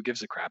numbers. Who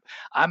gives a crap?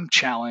 I'm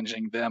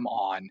challenging them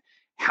on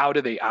how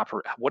do they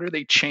operate? What are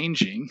they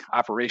changing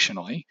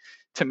operationally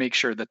to make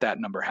sure that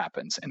that number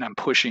happens? And I'm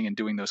pushing and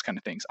doing those kind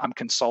of things. I'm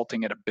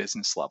consulting at a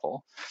business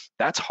level.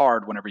 That's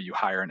hard whenever you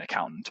hire an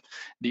accountant.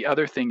 The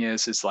other thing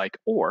is like,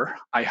 or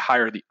I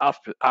hire the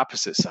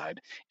opposite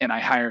side and I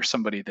hire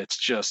somebody that's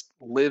just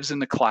lives in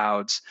the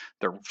clouds.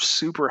 They're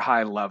super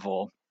high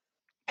level.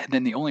 And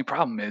then the only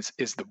problem is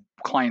the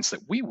clients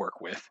that we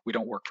work with. We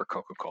don't work for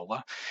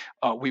Coca-Cola.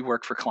 We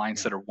work for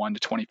clients that are $1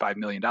 to $25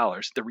 million.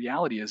 The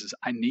reality is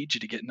I need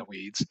you to get in the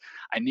weeds.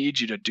 I need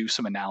you to do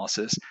some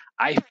analysis.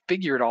 I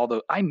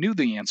knew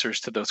the answers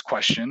to those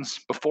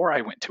questions before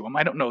I went to them.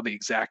 I don't know the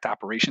exact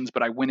operations,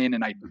 but I went in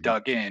and I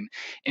dug in.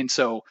 And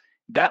so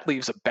that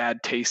leaves a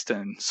bad taste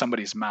in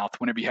somebody's mouth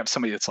whenever you have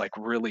somebody that's like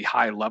really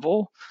high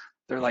level.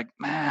 They're like,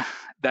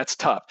 that's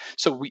tough.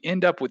 So we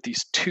end up with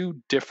these two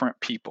different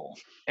people,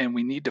 and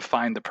we need to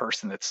find the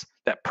person that's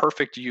that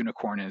perfect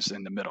unicorn is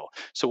in the middle.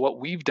 So what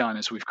we've done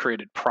is we've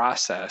created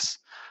process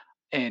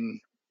and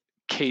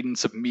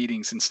cadence of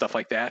meetings and stuff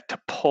like that to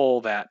pull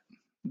that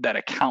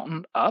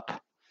accountant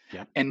up.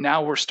 Yep. And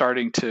now we're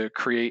starting to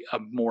create a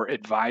more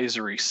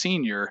advisory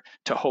senior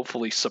to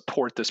hopefully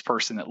support this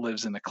person that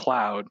lives in the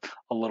cloud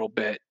a little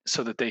bit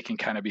so that they can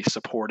kind of be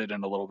supported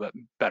in a little bit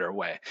better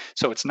way.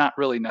 So it's not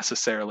really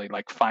necessarily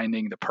like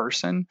finding the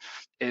person.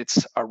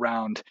 It's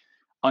around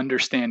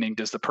understanding,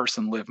 does the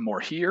person live more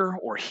here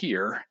or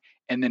here?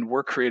 And then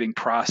we're creating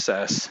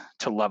process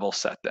to level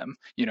set them.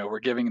 We're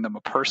giving them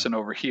a person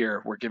over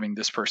here. We're giving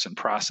this person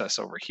process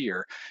over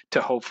here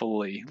to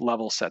hopefully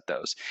level set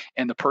those.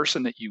 And the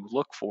person that you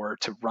look for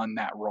to run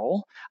that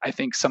role, I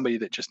think somebody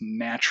that just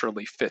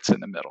naturally fits in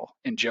the middle.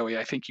 And Joey,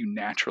 I think you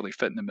naturally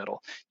fit in the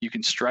middle. You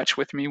can stretch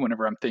with me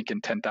whenever I'm thinking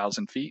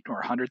 10,000 feet or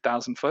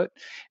 100,000 foot,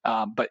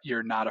 but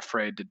you're not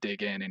afraid to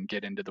dig in and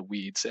get into the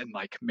weeds and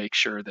like make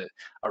sure that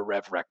a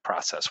rev rec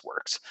process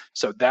works.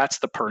 So that's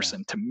the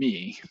person to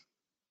me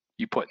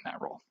you put in that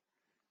role.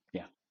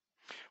 Yeah.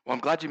 Well, I'm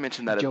glad you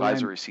mentioned that Joey,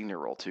 advisory senior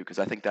role too, because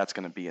I think that's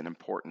going to be an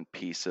important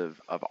piece of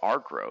our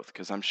growth.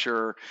 Because I'm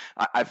sure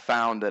I've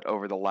found that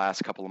over the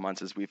last couple of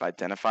months, as we've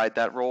identified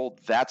that role,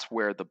 that's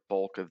where the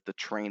bulk of the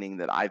training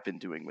that I've been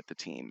doing with the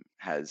team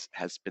has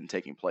been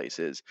taking place.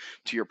 Is,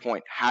 to your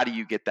point, how do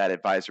you get that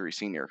advisory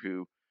senior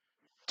who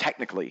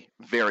technically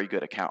very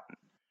good accountant,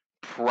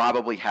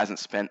 probably hasn't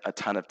spent a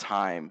ton of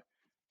time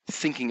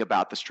thinking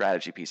about the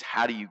strategy piece?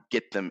 How do you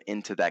get them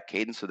into that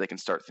cadence so they can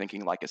start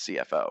thinking like a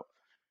CFO?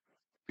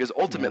 Because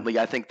ultimately,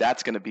 I think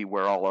that's going to be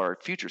where all our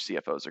future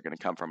CFOs are going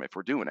to come from if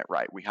we're doing it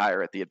right. We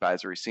hire at the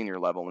advisory senior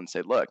level and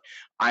say, look,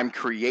 I'm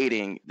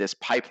creating this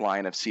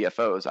pipeline of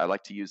CFOs. I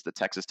like to use the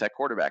Texas Tech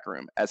quarterback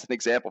room as an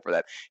example for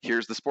that.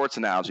 Here's the sports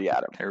analogy,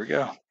 Adam. There we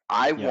go.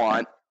 I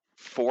want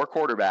 4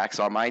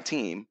 quarterbacks on my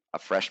team, a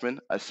freshman,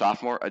 a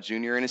sophomore, a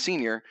junior, and a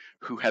senior,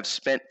 who have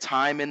spent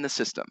time in the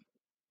system.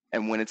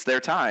 And when it's their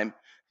time,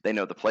 they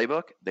know the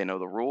playbook, they know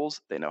the rules,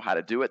 they know how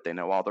to do it, they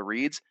know all the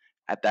reads.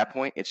 At that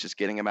point, it's just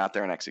getting them out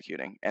there and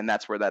executing. And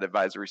that's where that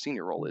advisory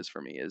senior role is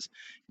for me, is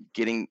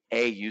getting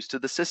used to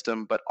the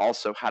system, but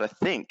also how to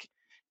think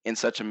in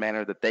such a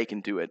manner that they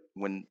can do it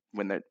when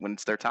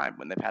it's their time,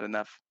 when they've had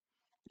enough,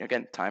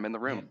 again, time in the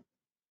room.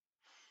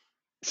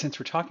 Since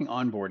we're talking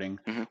onboarding,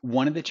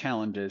 one of the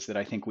challenges that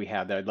I think we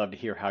have that I'd love to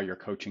hear how you're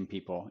coaching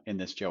people in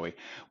this, Joey.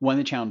 One of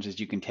the challenges,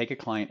 you can take a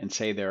client and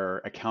say their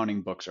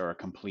accounting books are a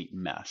complete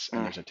mess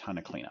and there's a ton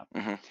of cleanup.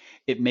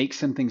 It makes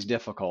some things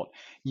difficult.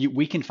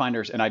 We can find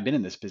ours, and I've been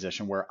in this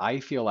position where I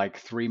feel like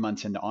 3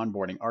 months into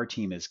onboarding, our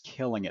team is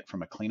killing it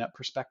from a cleanup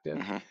perspective.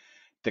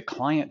 The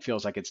client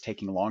feels like it's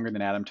taking longer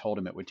than Adam told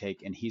him it would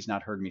take, and he's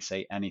not heard me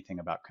say anything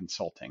about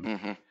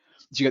consulting.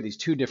 So you got these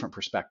two different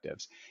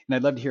perspectives. And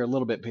I'd love to hear a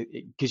little bit,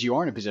 because you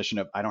are in a position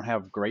of, I don't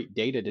have great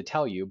data to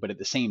tell you, but at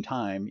the same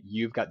time,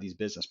 you've got these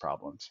business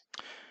problems.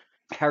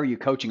 how are you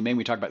coaching? Maybe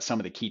we talk about some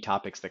of the key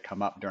topics that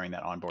come up during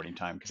that onboarding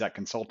time, because that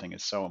consulting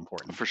is so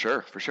important. For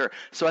sure, for sure.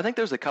 So I think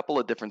there's a couple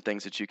of different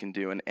things that you can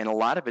do, and a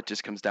lot of it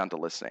just comes down to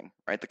listening,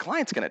 right? The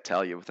client's going to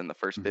tell you within the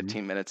first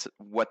 15 minutes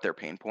what their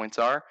pain points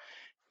are.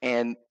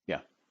 And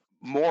Yeah.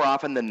 more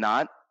often than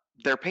not,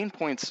 their pain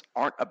points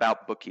aren't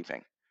about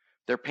bookkeeping.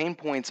 Their pain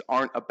points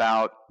aren't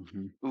about,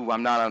 ooh,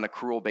 I'm not on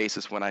accrual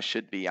basis when I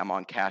should be, I'm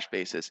on cash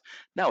basis.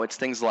 No, it's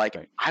things like,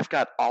 Right. I've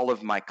got all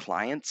of my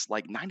clients,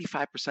 like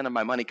 95% of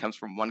my money comes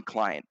from one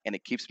client and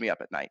it keeps me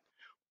up at night.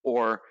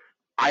 Or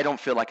I don't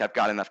feel like I've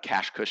got enough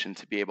cash cushion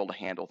to be able to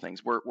handle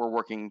things. We're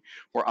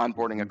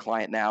onboarding a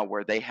client now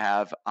where they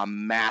have a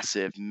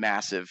massive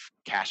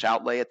cash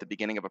outlay at the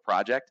beginning of a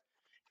project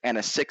and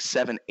a 6,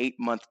 7, 8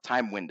 month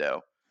time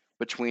window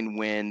between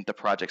when the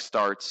project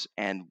starts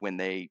and when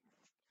they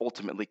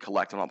ultimately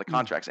collect on all the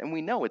contracts. And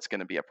we know it's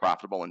going to be a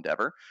profitable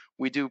endeavor.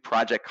 We do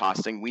project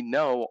costing. We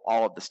know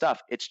all of the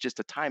stuff. It's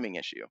just a timing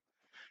issue.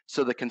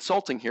 So the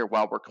consulting here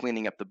while we're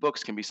cleaning up the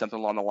books can be something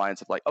along the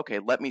lines of like, okay,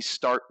 let me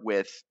start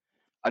with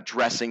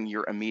addressing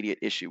your immediate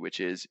issue, which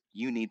is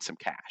you need some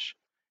cash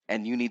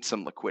and you need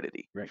some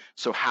liquidity. Right.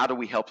 So how do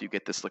we help you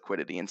get this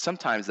liquidity? And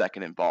sometimes that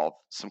can involve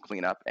some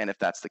cleanup. And if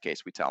that's the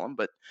case, we tell them.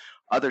 But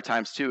other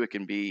times too, it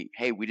can be,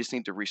 hey, we just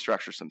need to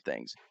restructure some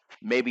things.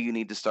 Maybe you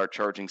need to start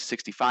charging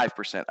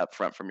 65%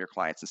 upfront from your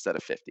clients instead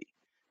of 50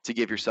 to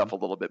give yourself a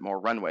little bit more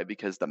runway,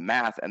 because the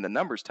math and the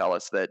numbers tell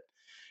us that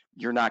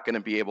you're not going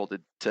to be able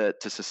to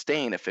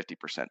sustain a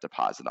 50%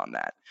 deposit on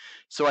that.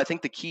 So I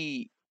think the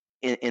key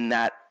in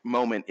that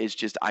moment is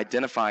just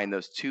identifying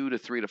those 2 to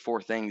 3 to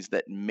 4 things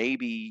that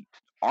maybe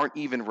aren't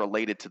even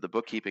related to the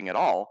bookkeeping at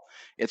all.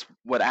 It's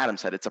what Adam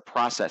said. It's a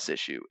process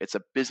issue. It's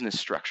a business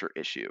structure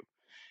issue.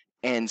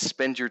 And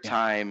spend your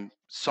time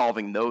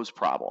solving those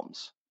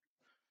problems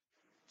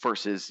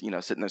versus,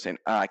 sitting there saying,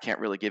 I can't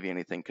really give you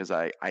anything because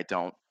I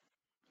don't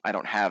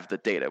have the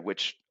data,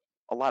 which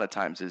a lot of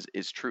times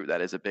is true.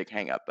 That is a big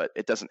hang up, but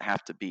it doesn't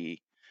have to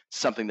be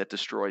something that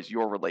destroys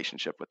your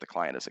relationship with the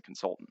client as a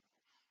consultant.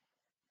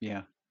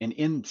 Yeah. And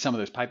in some of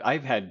those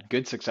I've had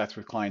good success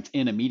with clients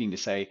in a meeting to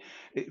say,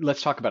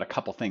 let's talk about a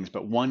couple things,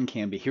 but one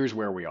can be, here's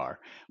where we are.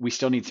 We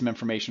still need some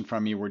information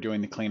from you. We're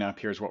doing the cleanup.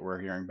 Here's what we're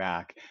hearing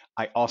back.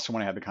 I also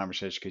want to have the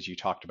conversation because you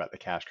talked about the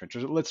cash crunch.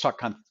 Let's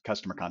talk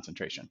customer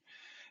concentration.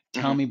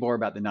 Tell me more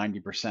about the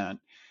 90%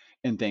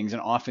 and things.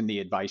 And often the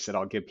advice that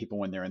I'll give people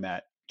when they're in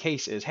that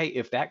case is, hey,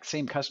 if that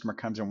same customer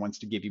comes and wants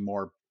to give you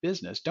more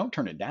business, don't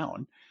turn it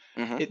down.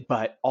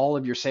 But all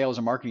of your sales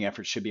and marketing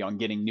efforts should be on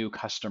getting new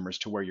customers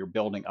to where you're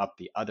building up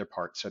the other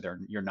parts so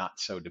you're not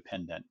so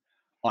dependent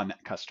on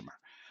that customer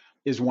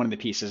is one of the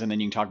pieces. And then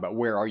you can talk about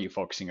where are you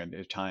focusing on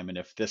your time. And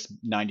if this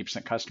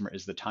 90% customer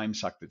is the time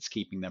suck that's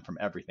keeping them from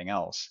everything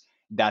else,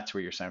 that's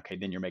where you're saying, okay,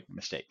 then you're making a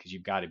mistake because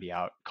you've got to be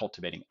out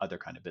cultivating other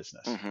kind of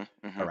business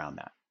around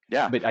that.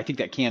 Yeah. But I think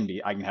that can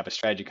be, I can have a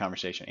strategy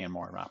conversation and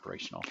more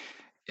operational.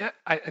 Yeah,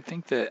 I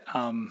think that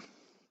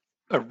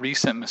a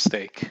recent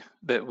mistake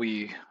that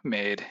we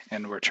made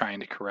and we're trying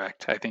to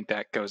correct, I think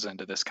that goes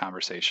into this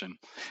conversation.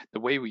 The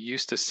way we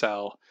used to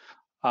sell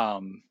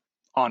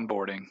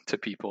onboarding to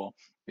people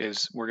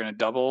is we're going to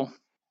double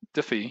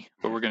the fee,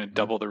 but we're going to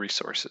double the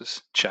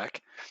resources.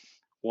 Check.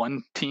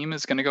 One team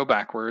is going to go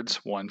backwards,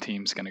 one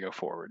team's going to go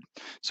forward.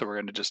 So we're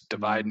going to just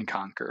divide and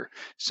conquer.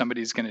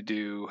 Somebody's going to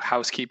do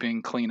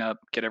housekeeping, cleanup,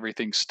 get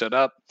everything stood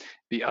up.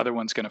 The other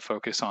one's going to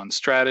focus on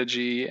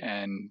strategy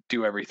and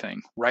do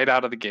everything. Right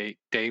out of the gate,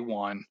 day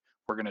one,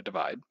 we're going to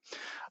divide.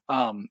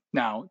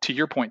 Now, to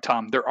your point,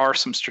 Tom, there are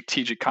some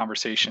strategic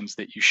conversations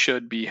that you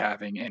should be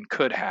having and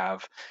could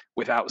have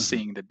without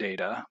seeing the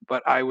data.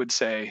 But I would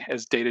say,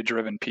 as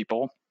data-driven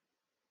people,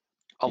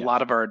 a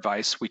lot of our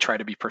advice we try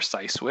to be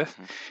precise with.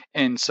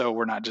 And so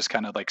we're not just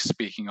kind of like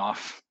speaking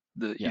off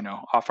the,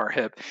 off our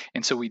hip.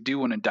 And so we do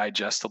want to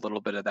digest a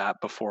little bit of that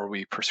before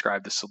we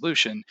prescribe the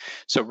solution.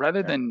 So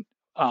rather than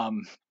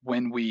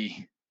when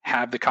we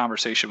have the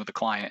conversation with the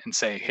client and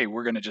say, hey,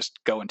 we're going to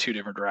just go in 2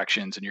 different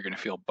directions and you're going to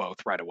feel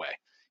both right away.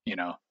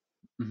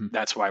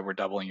 That's why we're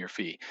doubling your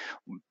fee.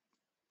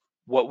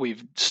 What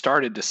we've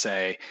started to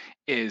say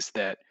is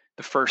that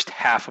the first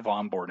half of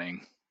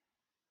onboarding,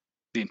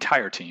 the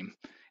entire team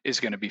is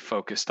going to be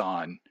focused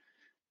on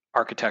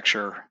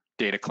architecture,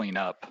 data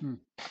cleanup,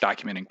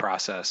 documenting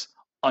process,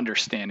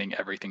 understanding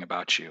everything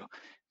about you.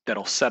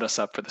 That'll set us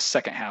up for the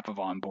second half of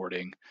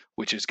onboarding,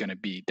 which is going to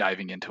be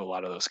diving into a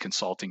lot of those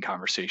consulting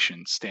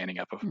conversations, standing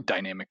up a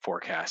dynamic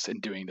forecast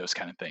and doing those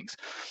kind of things.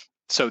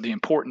 So the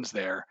importance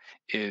there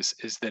is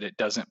that it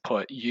doesn't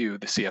put you,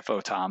 the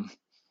CFO, Tom,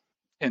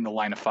 in the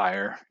line of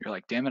fire. You're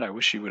like, damn it, I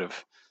wish you would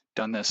have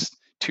done this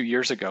 2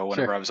 years ago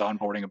whenever I was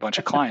onboarding a bunch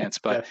of clients,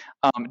 but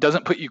it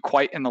doesn't put you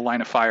quite in the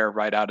line of fire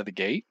right out of the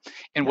gate.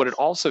 And what it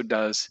also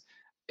does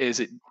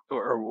is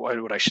or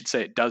what I should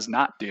say it does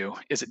not do,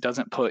 is it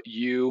doesn't put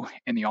you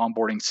and the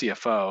onboarding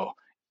CFO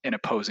in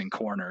opposing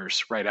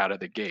corners right out of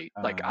the gate.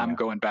 I'm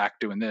going back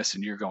doing this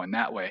and you're going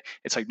that way.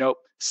 It's like, nope,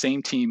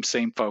 same team,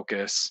 same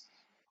focus.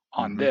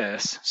 on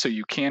this so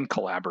you can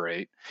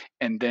collaborate,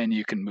 and then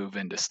you can move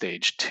into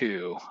stage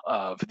 2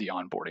 of the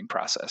onboarding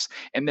process.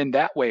 And then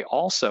that way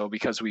also,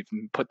 because we've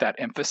put that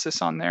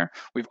emphasis on there,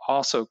 we've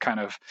also kind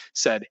of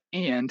said,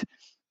 and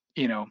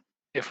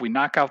if we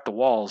knock out the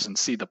walls and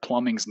see the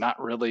plumbing's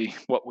not really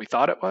what we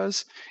thought it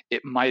was,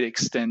 it might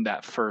extend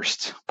that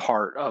first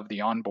part of the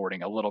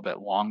onboarding a little bit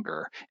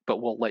longer,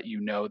 but we'll let you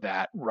know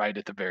that right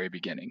at the very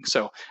beginning.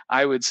 So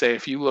I would say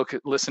if you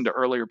listen to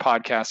earlier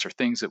podcasts or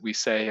things that we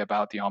say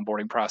about the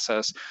onboarding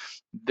process,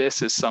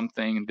 this is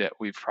something that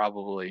we've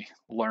probably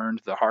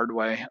learned the hard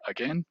way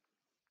again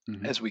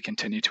as we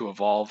continue to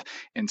evolve,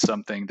 in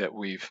something that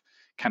we've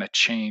kind of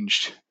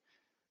changed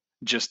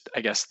just,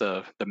 I guess,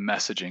 the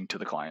messaging to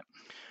the client.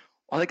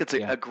 I think it's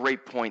a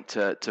great point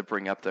to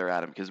bring up there,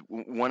 Adam, because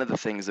one of the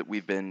things that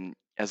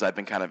as I've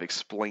been kind of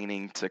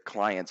explaining to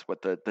clients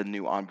what the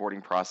new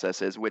onboarding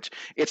process is, which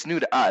it's new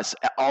to us,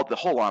 the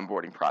whole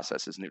onboarding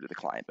process is new to the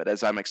client. But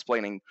as I'm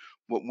explaining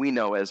what we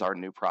know as our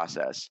new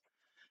process,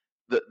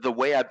 the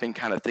way I've been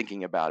kind of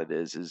thinking about it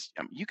is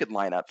you could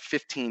line up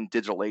 15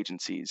 digital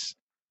agencies,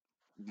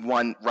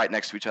 one right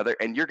next to each other,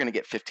 and you're going to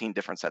get 15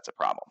 different sets of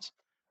problems.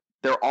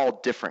 They're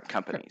all different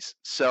companies.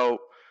 So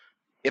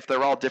if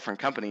they're all different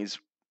companies,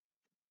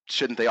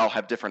 shouldn't they all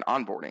have different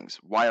onboardings?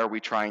 Why are we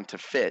trying to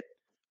fit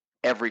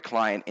every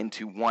client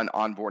into one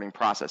onboarding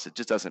process? It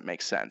just doesn't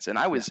make sense. And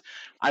I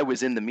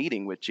was in the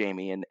meeting with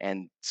Jamie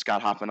and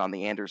Scott Hoffman on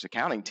the Anders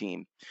accounting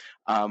team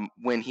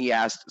when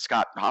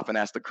Scott Hoffman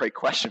asked the great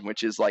question,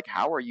 which is like,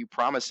 how are you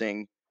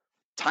promising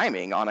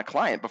timing on a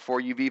client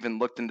before you've even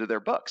looked into their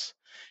books?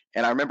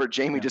 And I remember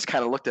Jamie just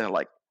kind of looked at it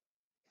like,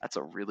 that's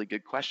a really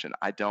good question.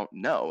 I don't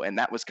know. And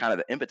that was kind of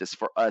the impetus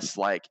for us,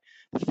 like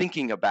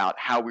thinking about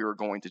how we were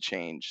going to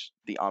change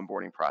the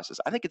onboarding process.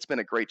 I think it's been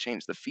a great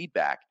change. The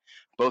feedback,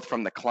 both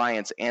from the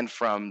clients and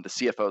from the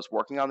CFOs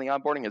working on the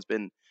onboarding, has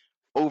been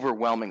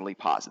overwhelmingly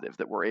positive,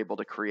 that we're able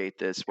to create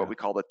this, what we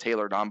call the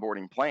tailored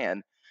onboarding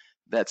plan,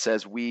 that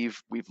says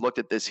we've looked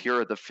at this.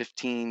 Here are the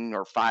 15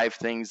 or 5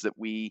 things that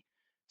we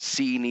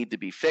see need to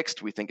be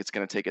fixed. We think it's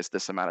going to take us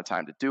this amount of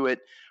time to do it.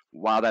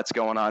 While that's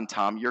going on,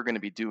 Tom, you're going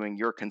to be doing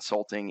your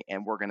consulting,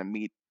 and we're going to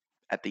meet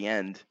at the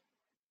end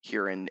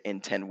here in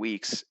 10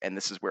 weeks, and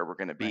this is where we're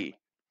going to be. Right.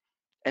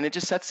 And it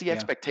just sets the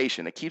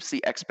expectation. It keeps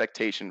the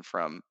expectation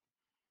from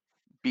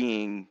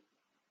being,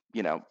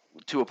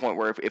 to a point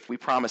where if we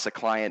promise a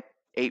client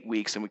 8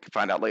 weeks and we can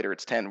find out later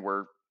it's 10,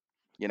 we're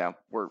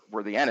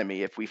the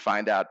enemy. If we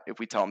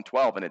tell them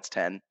 12 and it's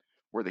 10,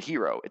 we're the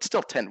hero. It's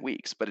still 10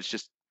 weeks, but it's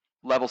just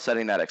level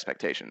setting that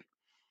expectation.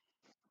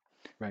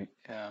 Right.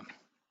 Yeah.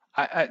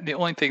 The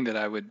only thing that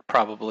I would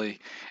probably,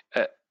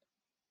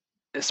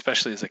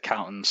 especially as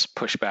accountants,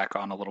 push back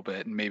on a little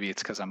bit, and maybe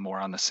it's because I'm more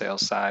on the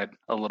sales side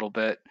a little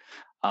bit,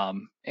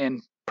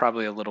 and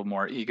probably a little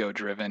more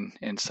ego-driven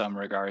in some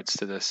regards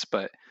to this,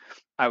 but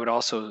I would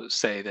also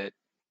say that,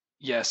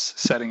 yes,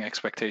 setting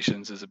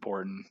expectations is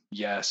important.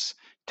 Yes,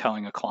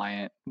 telling a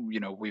client,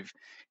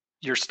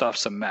 your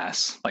stuff's a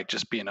mess, like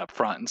just being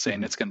upfront and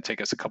saying it's going to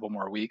take us a couple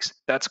more weeks.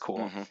 That's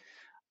cool.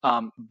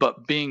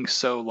 But being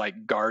so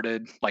like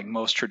guarded, like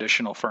most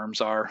traditional firms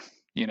are,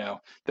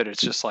 that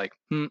it's just like,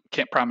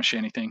 can't promise you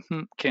anything,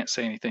 can't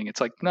say anything.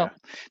 It's like, no,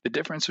 the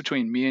difference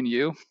between me and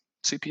you,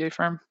 CPA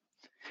firm,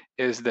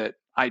 is that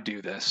I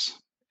do this,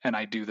 and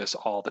I do this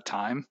all the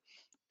time.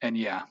 And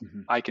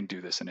I can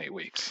do this in 8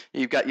 weeks.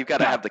 You've got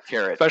to have the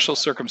carrot. Special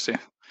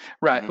circumstance.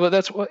 Right. Well,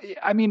 that's what,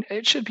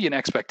 it should be an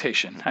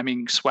expectation.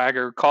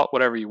 Swagger, call it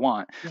whatever you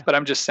want. Yeah. But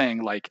I'm just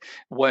saying, like,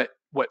 what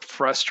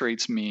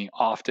frustrates me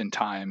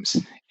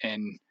oftentimes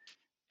in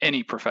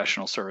any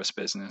professional service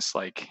business,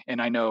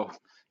 and I know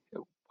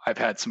I've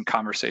had some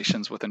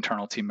conversations with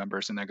internal team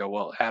members, and they go,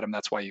 well, Adam,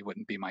 that's why you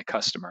wouldn't be my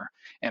customer.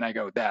 And I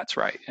go, that's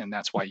right. And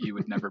that's why you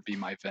would never be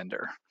my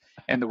vendor.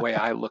 And the way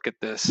I look at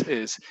this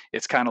is,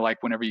 it's kind of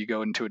like whenever you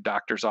go into a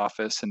doctor's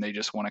office and they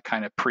just want to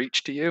kind of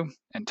preach to you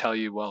and tell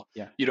you, well,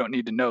 you don't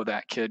need to know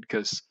that, kid,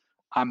 because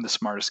I'm the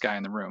smartest guy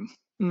in the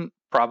room.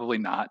 Probably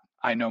not.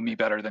 I know me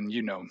better than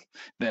you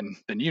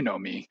know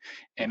me,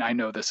 and I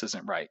know this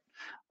isn't right.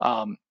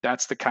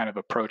 That's the kind of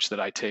approach that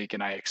I take,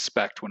 and I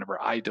expect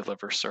whenever I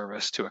deliver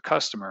service to a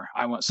customer.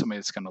 I want somebody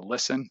that's going to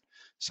listen,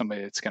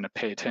 somebody that's going to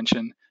pay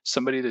attention,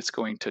 somebody that's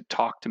going to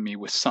talk to me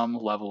with some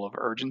level of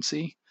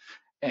urgency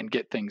and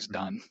get things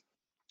done.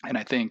 And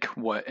I think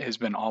what has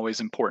been always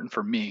important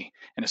for me,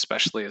 and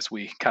especially as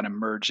we kind of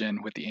merge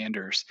in with the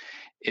Anders,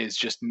 is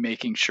just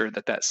making sure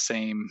that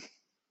same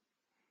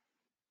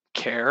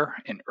care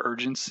and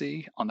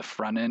urgency on the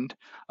front end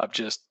of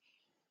just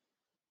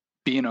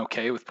being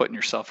okay with putting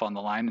yourself on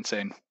the line and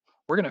saying,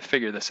 we're going to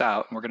figure this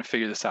out, and we're going to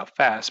figure this out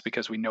fast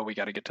because we know we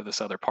got to get to this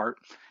other part.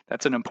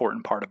 That's an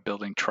important part of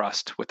building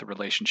trust with the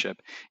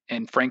relationship.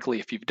 And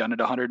frankly, if you've done it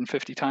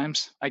 150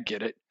 times, I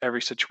get it.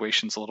 Every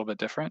situation's a little bit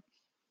different.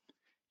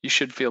 You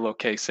should feel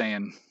okay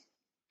saying,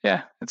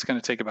 it's going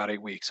to take about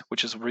 8 weeks,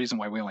 which is the reason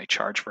why we only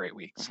charge for 8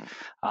 weeks.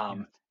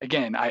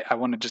 Again, I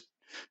want to just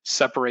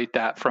separate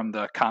that from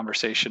the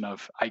conversation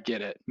of, I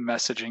get it,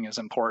 messaging is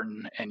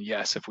important, and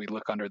yes, if we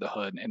look under the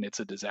hood and it's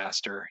a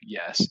disaster,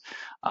 yes,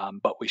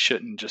 but we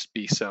shouldn't just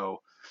be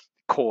so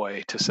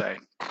coy to say,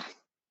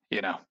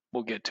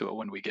 we'll get to it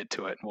when we get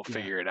to it, and we'll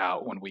figure it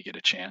out when we get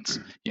a chance.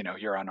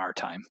 You're on our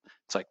time.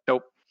 It's like,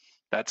 nope,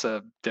 that's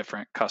a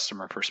different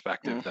customer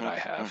perspective that I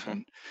have,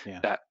 and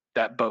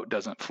that boat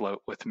doesn't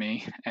float with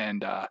me.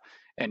 And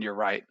you're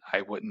right,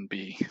 I wouldn't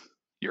be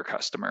your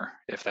customer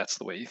if that's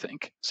the way you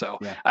think. So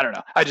I don't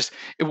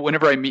know.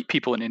 Whenever I meet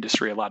people in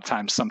industry, a lot of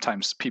times,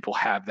 sometimes people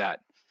have that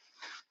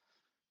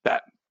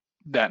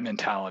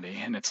mentality,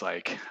 and it's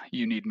like,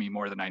 you need me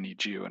more than I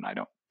need you, and I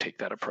don't take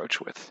that approach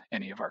with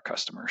any of our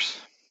customers.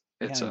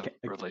 It's a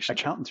relationship.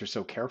 Accountants are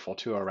so careful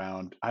too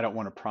around, I don't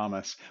want to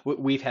promise.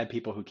 We've had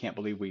people who can't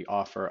believe we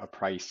offer a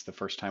price the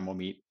first time we'll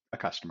meet a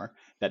customer,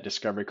 that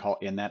discovery call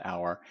in that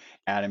hour.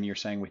 Adam, you're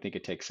saying we think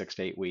it takes 6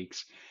 to 8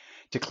 weeks.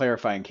 To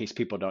clarify, in case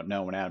people don't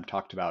know, when Adam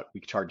talked about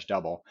we charge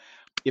double,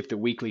 if the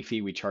weekly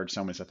fee we charge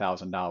someone is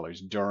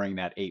 $1,000, during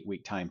that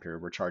 8-week time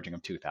period, we're charging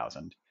them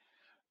 $2,000.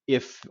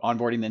 If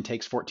onboarding then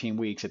takes 14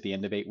 weeks, at the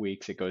end of 8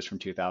 weeks, it goes from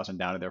 $2,000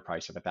 down to their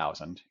price of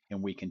 $1,000,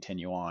 and we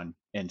continue on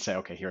and say,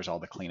 okay, here's all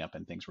the cleanup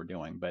and things we're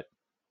doing. But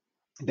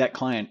that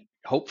client,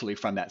 hopefully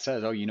from that,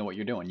 says, oh, you know what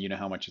you're doing. You know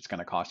how much it's going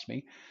to cost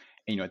me.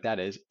 And you know what that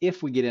is.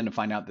 If we get in and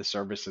find out the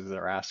services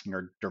they're asking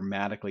are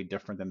dramatically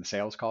different than the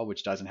sales call,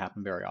 which doesn't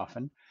happen very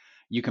often,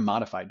 you can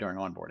modify during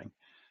onboarding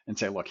and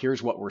say, look,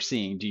 here's what we're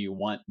seeing. Do you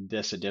want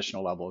this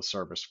additional level of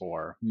service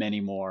for many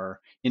more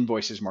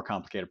invoices, more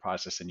complicated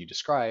process than you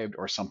described,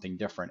 or something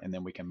different? And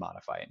then we can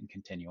modify it and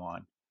continue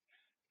on.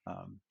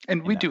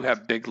 And we do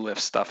have big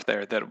lift stuff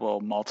there that will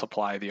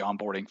multiply the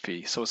onboarding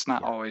fee. So it's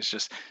not always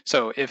just,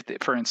 so if,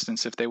 for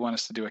instance, if they want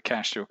us to do a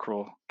cash to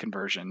accrual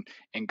conversion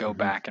and go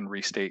back and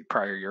restate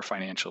prior year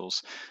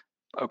financials,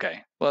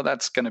 okay, well,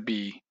 that's going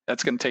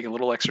to take a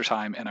little extra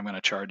time, and I'm going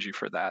to charge you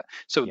for that.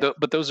 So,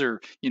 but those are,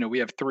 we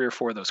have 3 or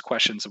 4 of those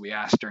questions that we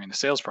ask during the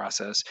sales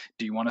process.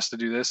 Do you want us to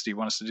do this? Do you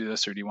want us to do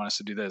this? Or do you want us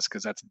to do this?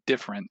 Because that's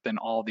different than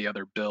all the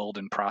other build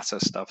and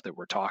process stuff that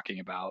we're talking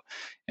about.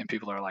 And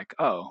people are like,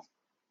 oh,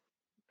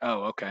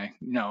 okay,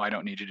 no, I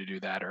don't need you to do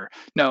that. Or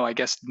no, I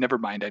guess, never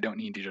mind, I don't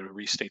need you to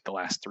restate the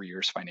last 3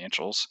 years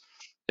financials.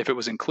 If it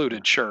was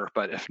included, sure,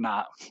 but if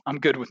not, I'm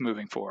good with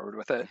moving forward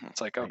with it.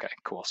 It's like, okay,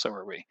 cool, so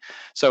are we.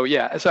 So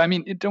I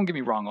mean, don't get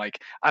me wrong,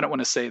 like, I don't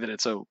want to say that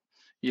it's a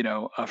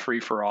free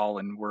for all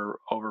and we're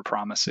over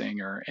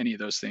promising or any of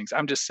those things.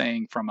 I'm just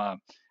saying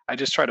I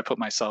just try to put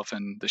myself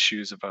in the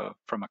shoes of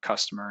from a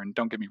customer, and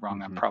don't get me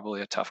wrong, I'm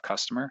probably a tough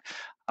customer.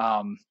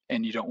 And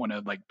you don't want to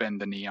like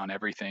bend the knee on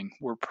everything.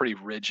 We're pretty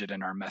rigid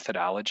in our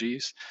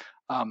methodologies,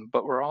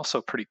 but we're also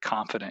pretty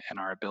confident in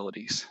our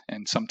abilities,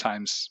 and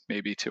sometimes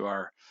maybe to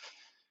our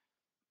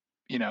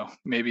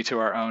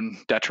own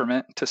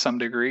detriment to some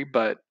degree,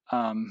 but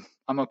I'm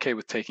okay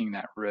with taking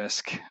that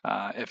risk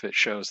if it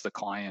shows the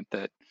client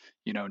that,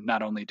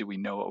 not only do we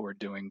know what we're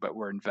doing, but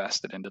we're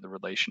invested into the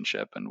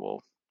relationship and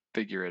we'll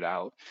figure it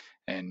out.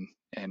 And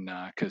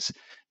because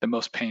the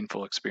most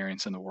painful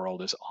experience in the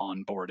world is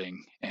onboarding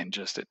and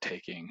just it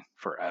taking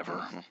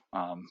forever.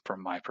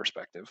 From my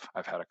perspective,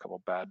 I've had a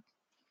couple bad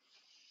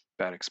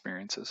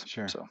experiences.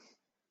 Sure.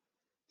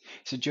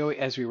 So Joey,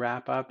 as we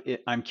wrap up,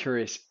 I'm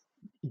curious,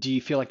 do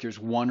you feel like there's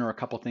one or a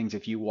couple things,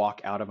 if you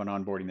walk out of an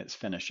onboarding that's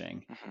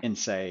finishing and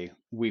say,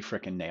 we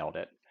frickin' nailed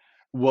it,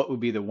 what would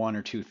be the 1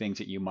 or 2 things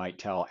that you might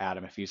tell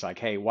Adam if he's like,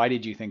 hey, why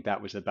did you think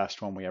that was the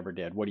best one we ever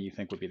did? What do you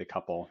think would be the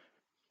couple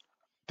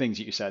things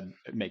that you said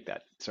make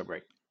that so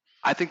great?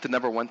 I think the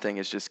number one thing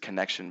is just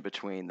connection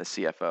between the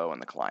CFO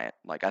and the client.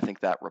 Like, I think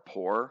that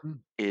rapport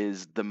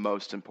is the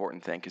most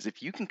important thing, because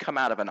if you can come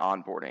out of an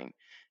onboarding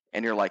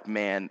and you're like,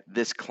 man,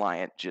 this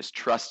client just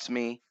trusts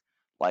me,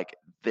 like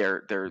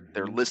they're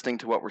listening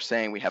to what we're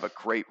saying, we have a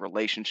great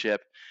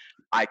relationship,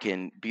 I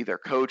can be their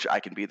coach, I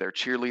can be their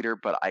cheerleader,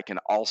 but I can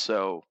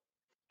also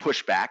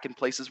push back in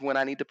places when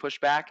I need to push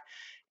back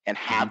and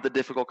have the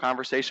difficult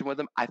conversation with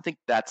them. I think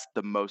that's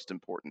the most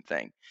important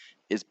thing,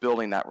 is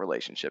building that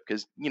relationship,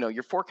 because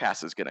your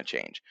forecast is going to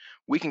change.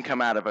 We can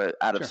come out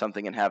of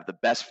something and have the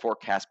best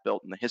forecast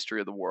built in the history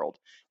of the world,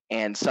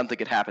 and something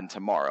could happen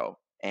tomorrow,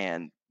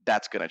 and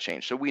that's going to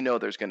change. So we know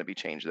there's going to be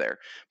change there.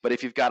 But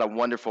if you've got a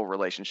wonderful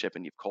relationship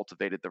and you've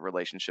cultivated the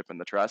relationship and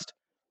the trust,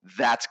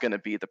 that's going to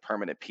be the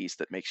permanent piece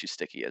that makes you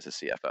sticky as a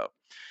CFO.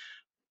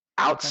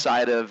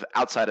 Outside of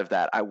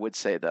that, I would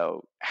say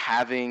though,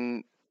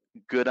 having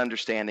good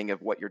understanding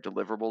of what your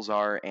deliverables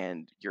are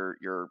and your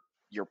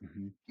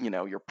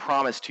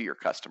promise to your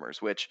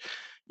customers, which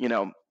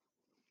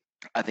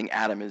I think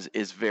Adam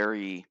is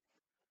very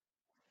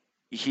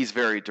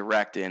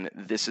direct in,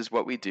 this is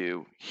what we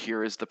do,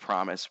 here is the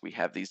promise, we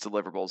have these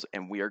deliverables,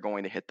 and we are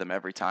going to hit them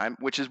every time,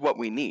 which is what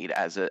we need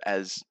as the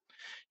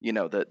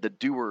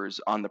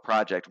doers on the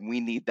project. We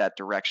need that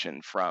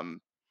direction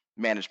from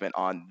management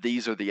on,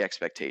 these are the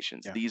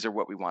expectations, these are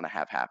what we want to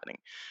have happening.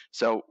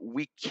 So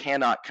we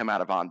cannot come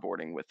out of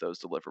onboarding with those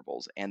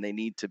deliverables, and they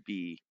need to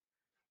be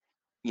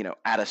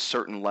at a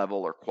certain level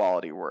or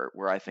quality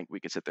where I think we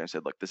could sit there and say,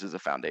 look, this is a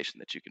foundation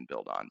that you can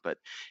build on. But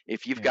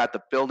if you've got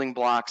the building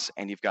blocks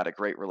and you've got a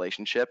great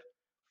relationship,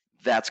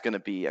 that's going to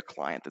be a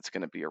client that's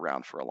going to be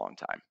around for a long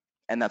time.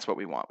 And that's what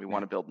we want. We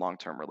want to build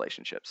long-term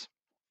relationships.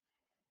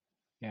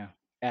 Yeah.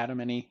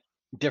 Adam, any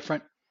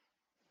different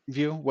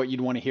view? What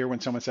you'd want to hear when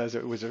someone says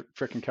it was a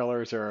freaking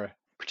killer? Is there a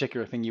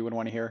particular thing you would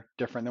want to hear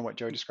different than what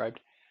Joe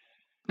described?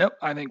 Nope.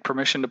 I think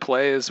permission to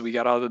play is we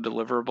got all the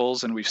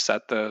deliverables and we've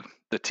set the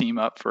team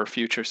up for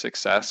future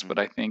success. But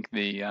I think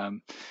I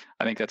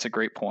think that's a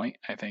great point.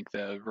 I think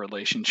the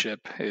relationship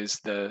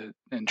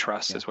and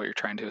trust is what you're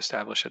trying to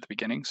establish at the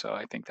beginning. So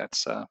I think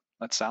that's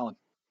solid.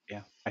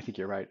 Yeah, I think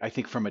you're right. I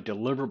think from a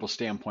deliverable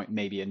standpoint,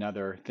 maybe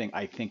another thing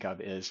I think of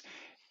is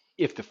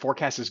if the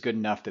forecast is good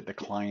enough that the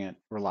client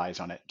relies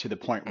on it to the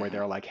point where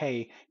they're like,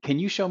 hey, can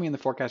you show me in the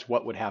forecast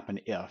what would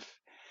happen if?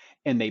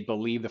 And they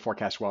believe the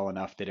forecast well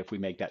enough that if we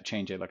make that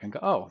change, they look and go,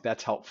 oh,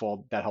 that's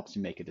helpful. That helps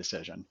you make a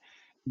decision.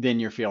 Then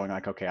you're feeling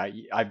like,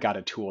 okay, I've got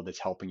a tool that's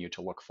helping you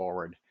to look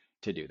forward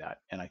to do that.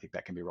 And I think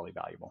that can be really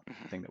valuable,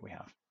 the thing that we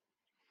have.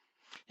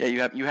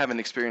 Yeah, you haven't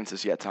experienced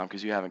this yet, Tom,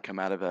 because you haven't come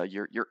out of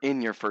you're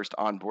in your first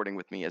onboarding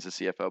with me as a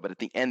CFO. But at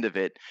the end of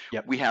it,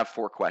 we have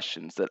 4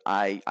 questions that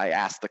I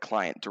ask the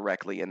client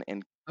directly,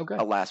 and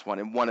a last one.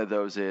 And one of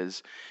those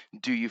is,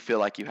 do you feel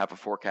like you have a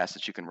forecast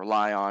that you can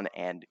rely on,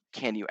 and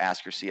can you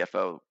ask your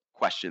CFO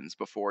questions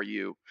before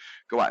you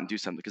go out and do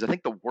something? Because I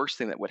think the worst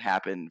thing that would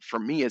happen for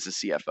me as a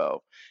CFO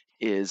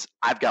is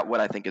I've got what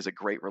I think is a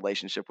great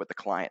relationship with the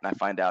client, and I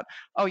find out,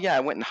 oh yeah, I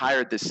went and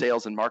hired this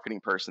sales and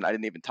marketing person. I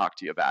didn't even talk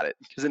to you about it.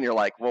 Because then you're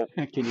like, well,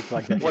 can you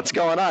plug that? What's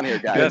going on here,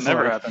 guys? That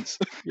never happens.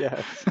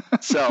 Yeah.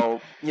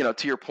 So,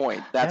 to your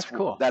point, that's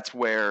cool. That's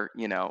where,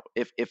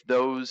 if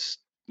those,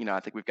 I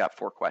think we've got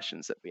 4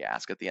 questions that we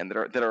ask at the end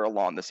that are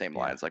along the same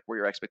lines, like were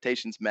your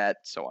expectations met,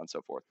 so on and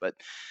so forth. But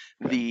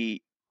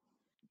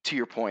to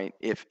your point,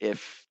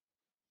 if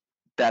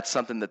that's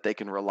something that they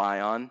can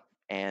rely on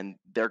and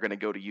they're going to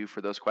go to you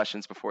for those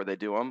questions before they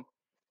do them,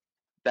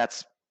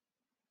 that's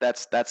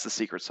the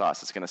secret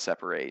sauce that's going to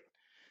separate,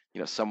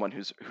 someone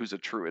who's a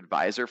true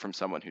advisor from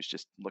someone who's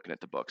just looking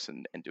at the books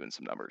and doing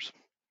some numbers.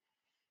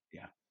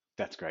 Yeah,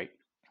 that's great.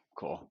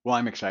 Cool. Well,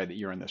 I'm excited that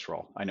you're in this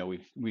role. I know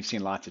we've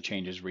seen lots of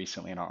changes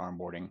recently in our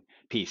onboarding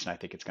piece, and I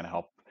think it's going to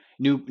help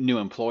new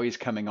employees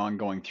coming on,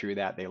 going through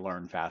that. They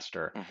learn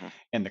faster,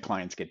 and the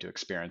clients get to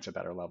experience a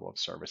better level of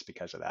service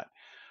because of that.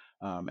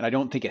 And I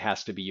don't think it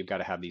has to be you've got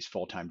to have these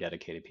full-time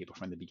dedicated people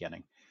from the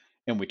beginning.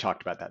 And we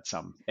talked about that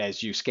some.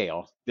 As you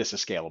scale, this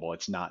is scalable.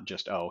 It's not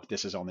just, oh,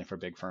 this is only for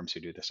big firms who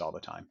do this all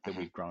the time. That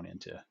we've grown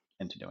into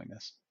doing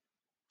this.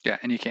 Yeah,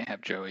 and you can't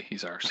have Joey.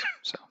 He's ours.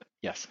 So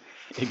yes,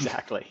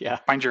 exactly. Yeah.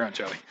 Find your own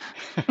Joey.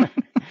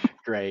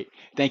 Great.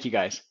 Thank you,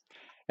 guys.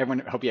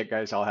 Everyone, hope you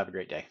guys all have a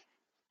great day.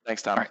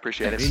 Thanks, Tom.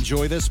 Appreciate it.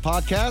 Enjoy this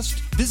podcast?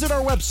 Visit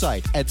our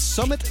website at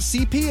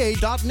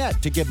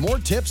summitcpa.net to get more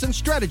tips and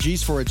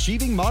strategies for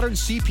achieving modern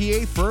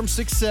CPA firm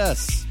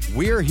success.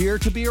 We're here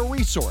to be a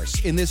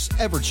resource in this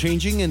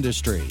ever-changing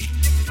industry.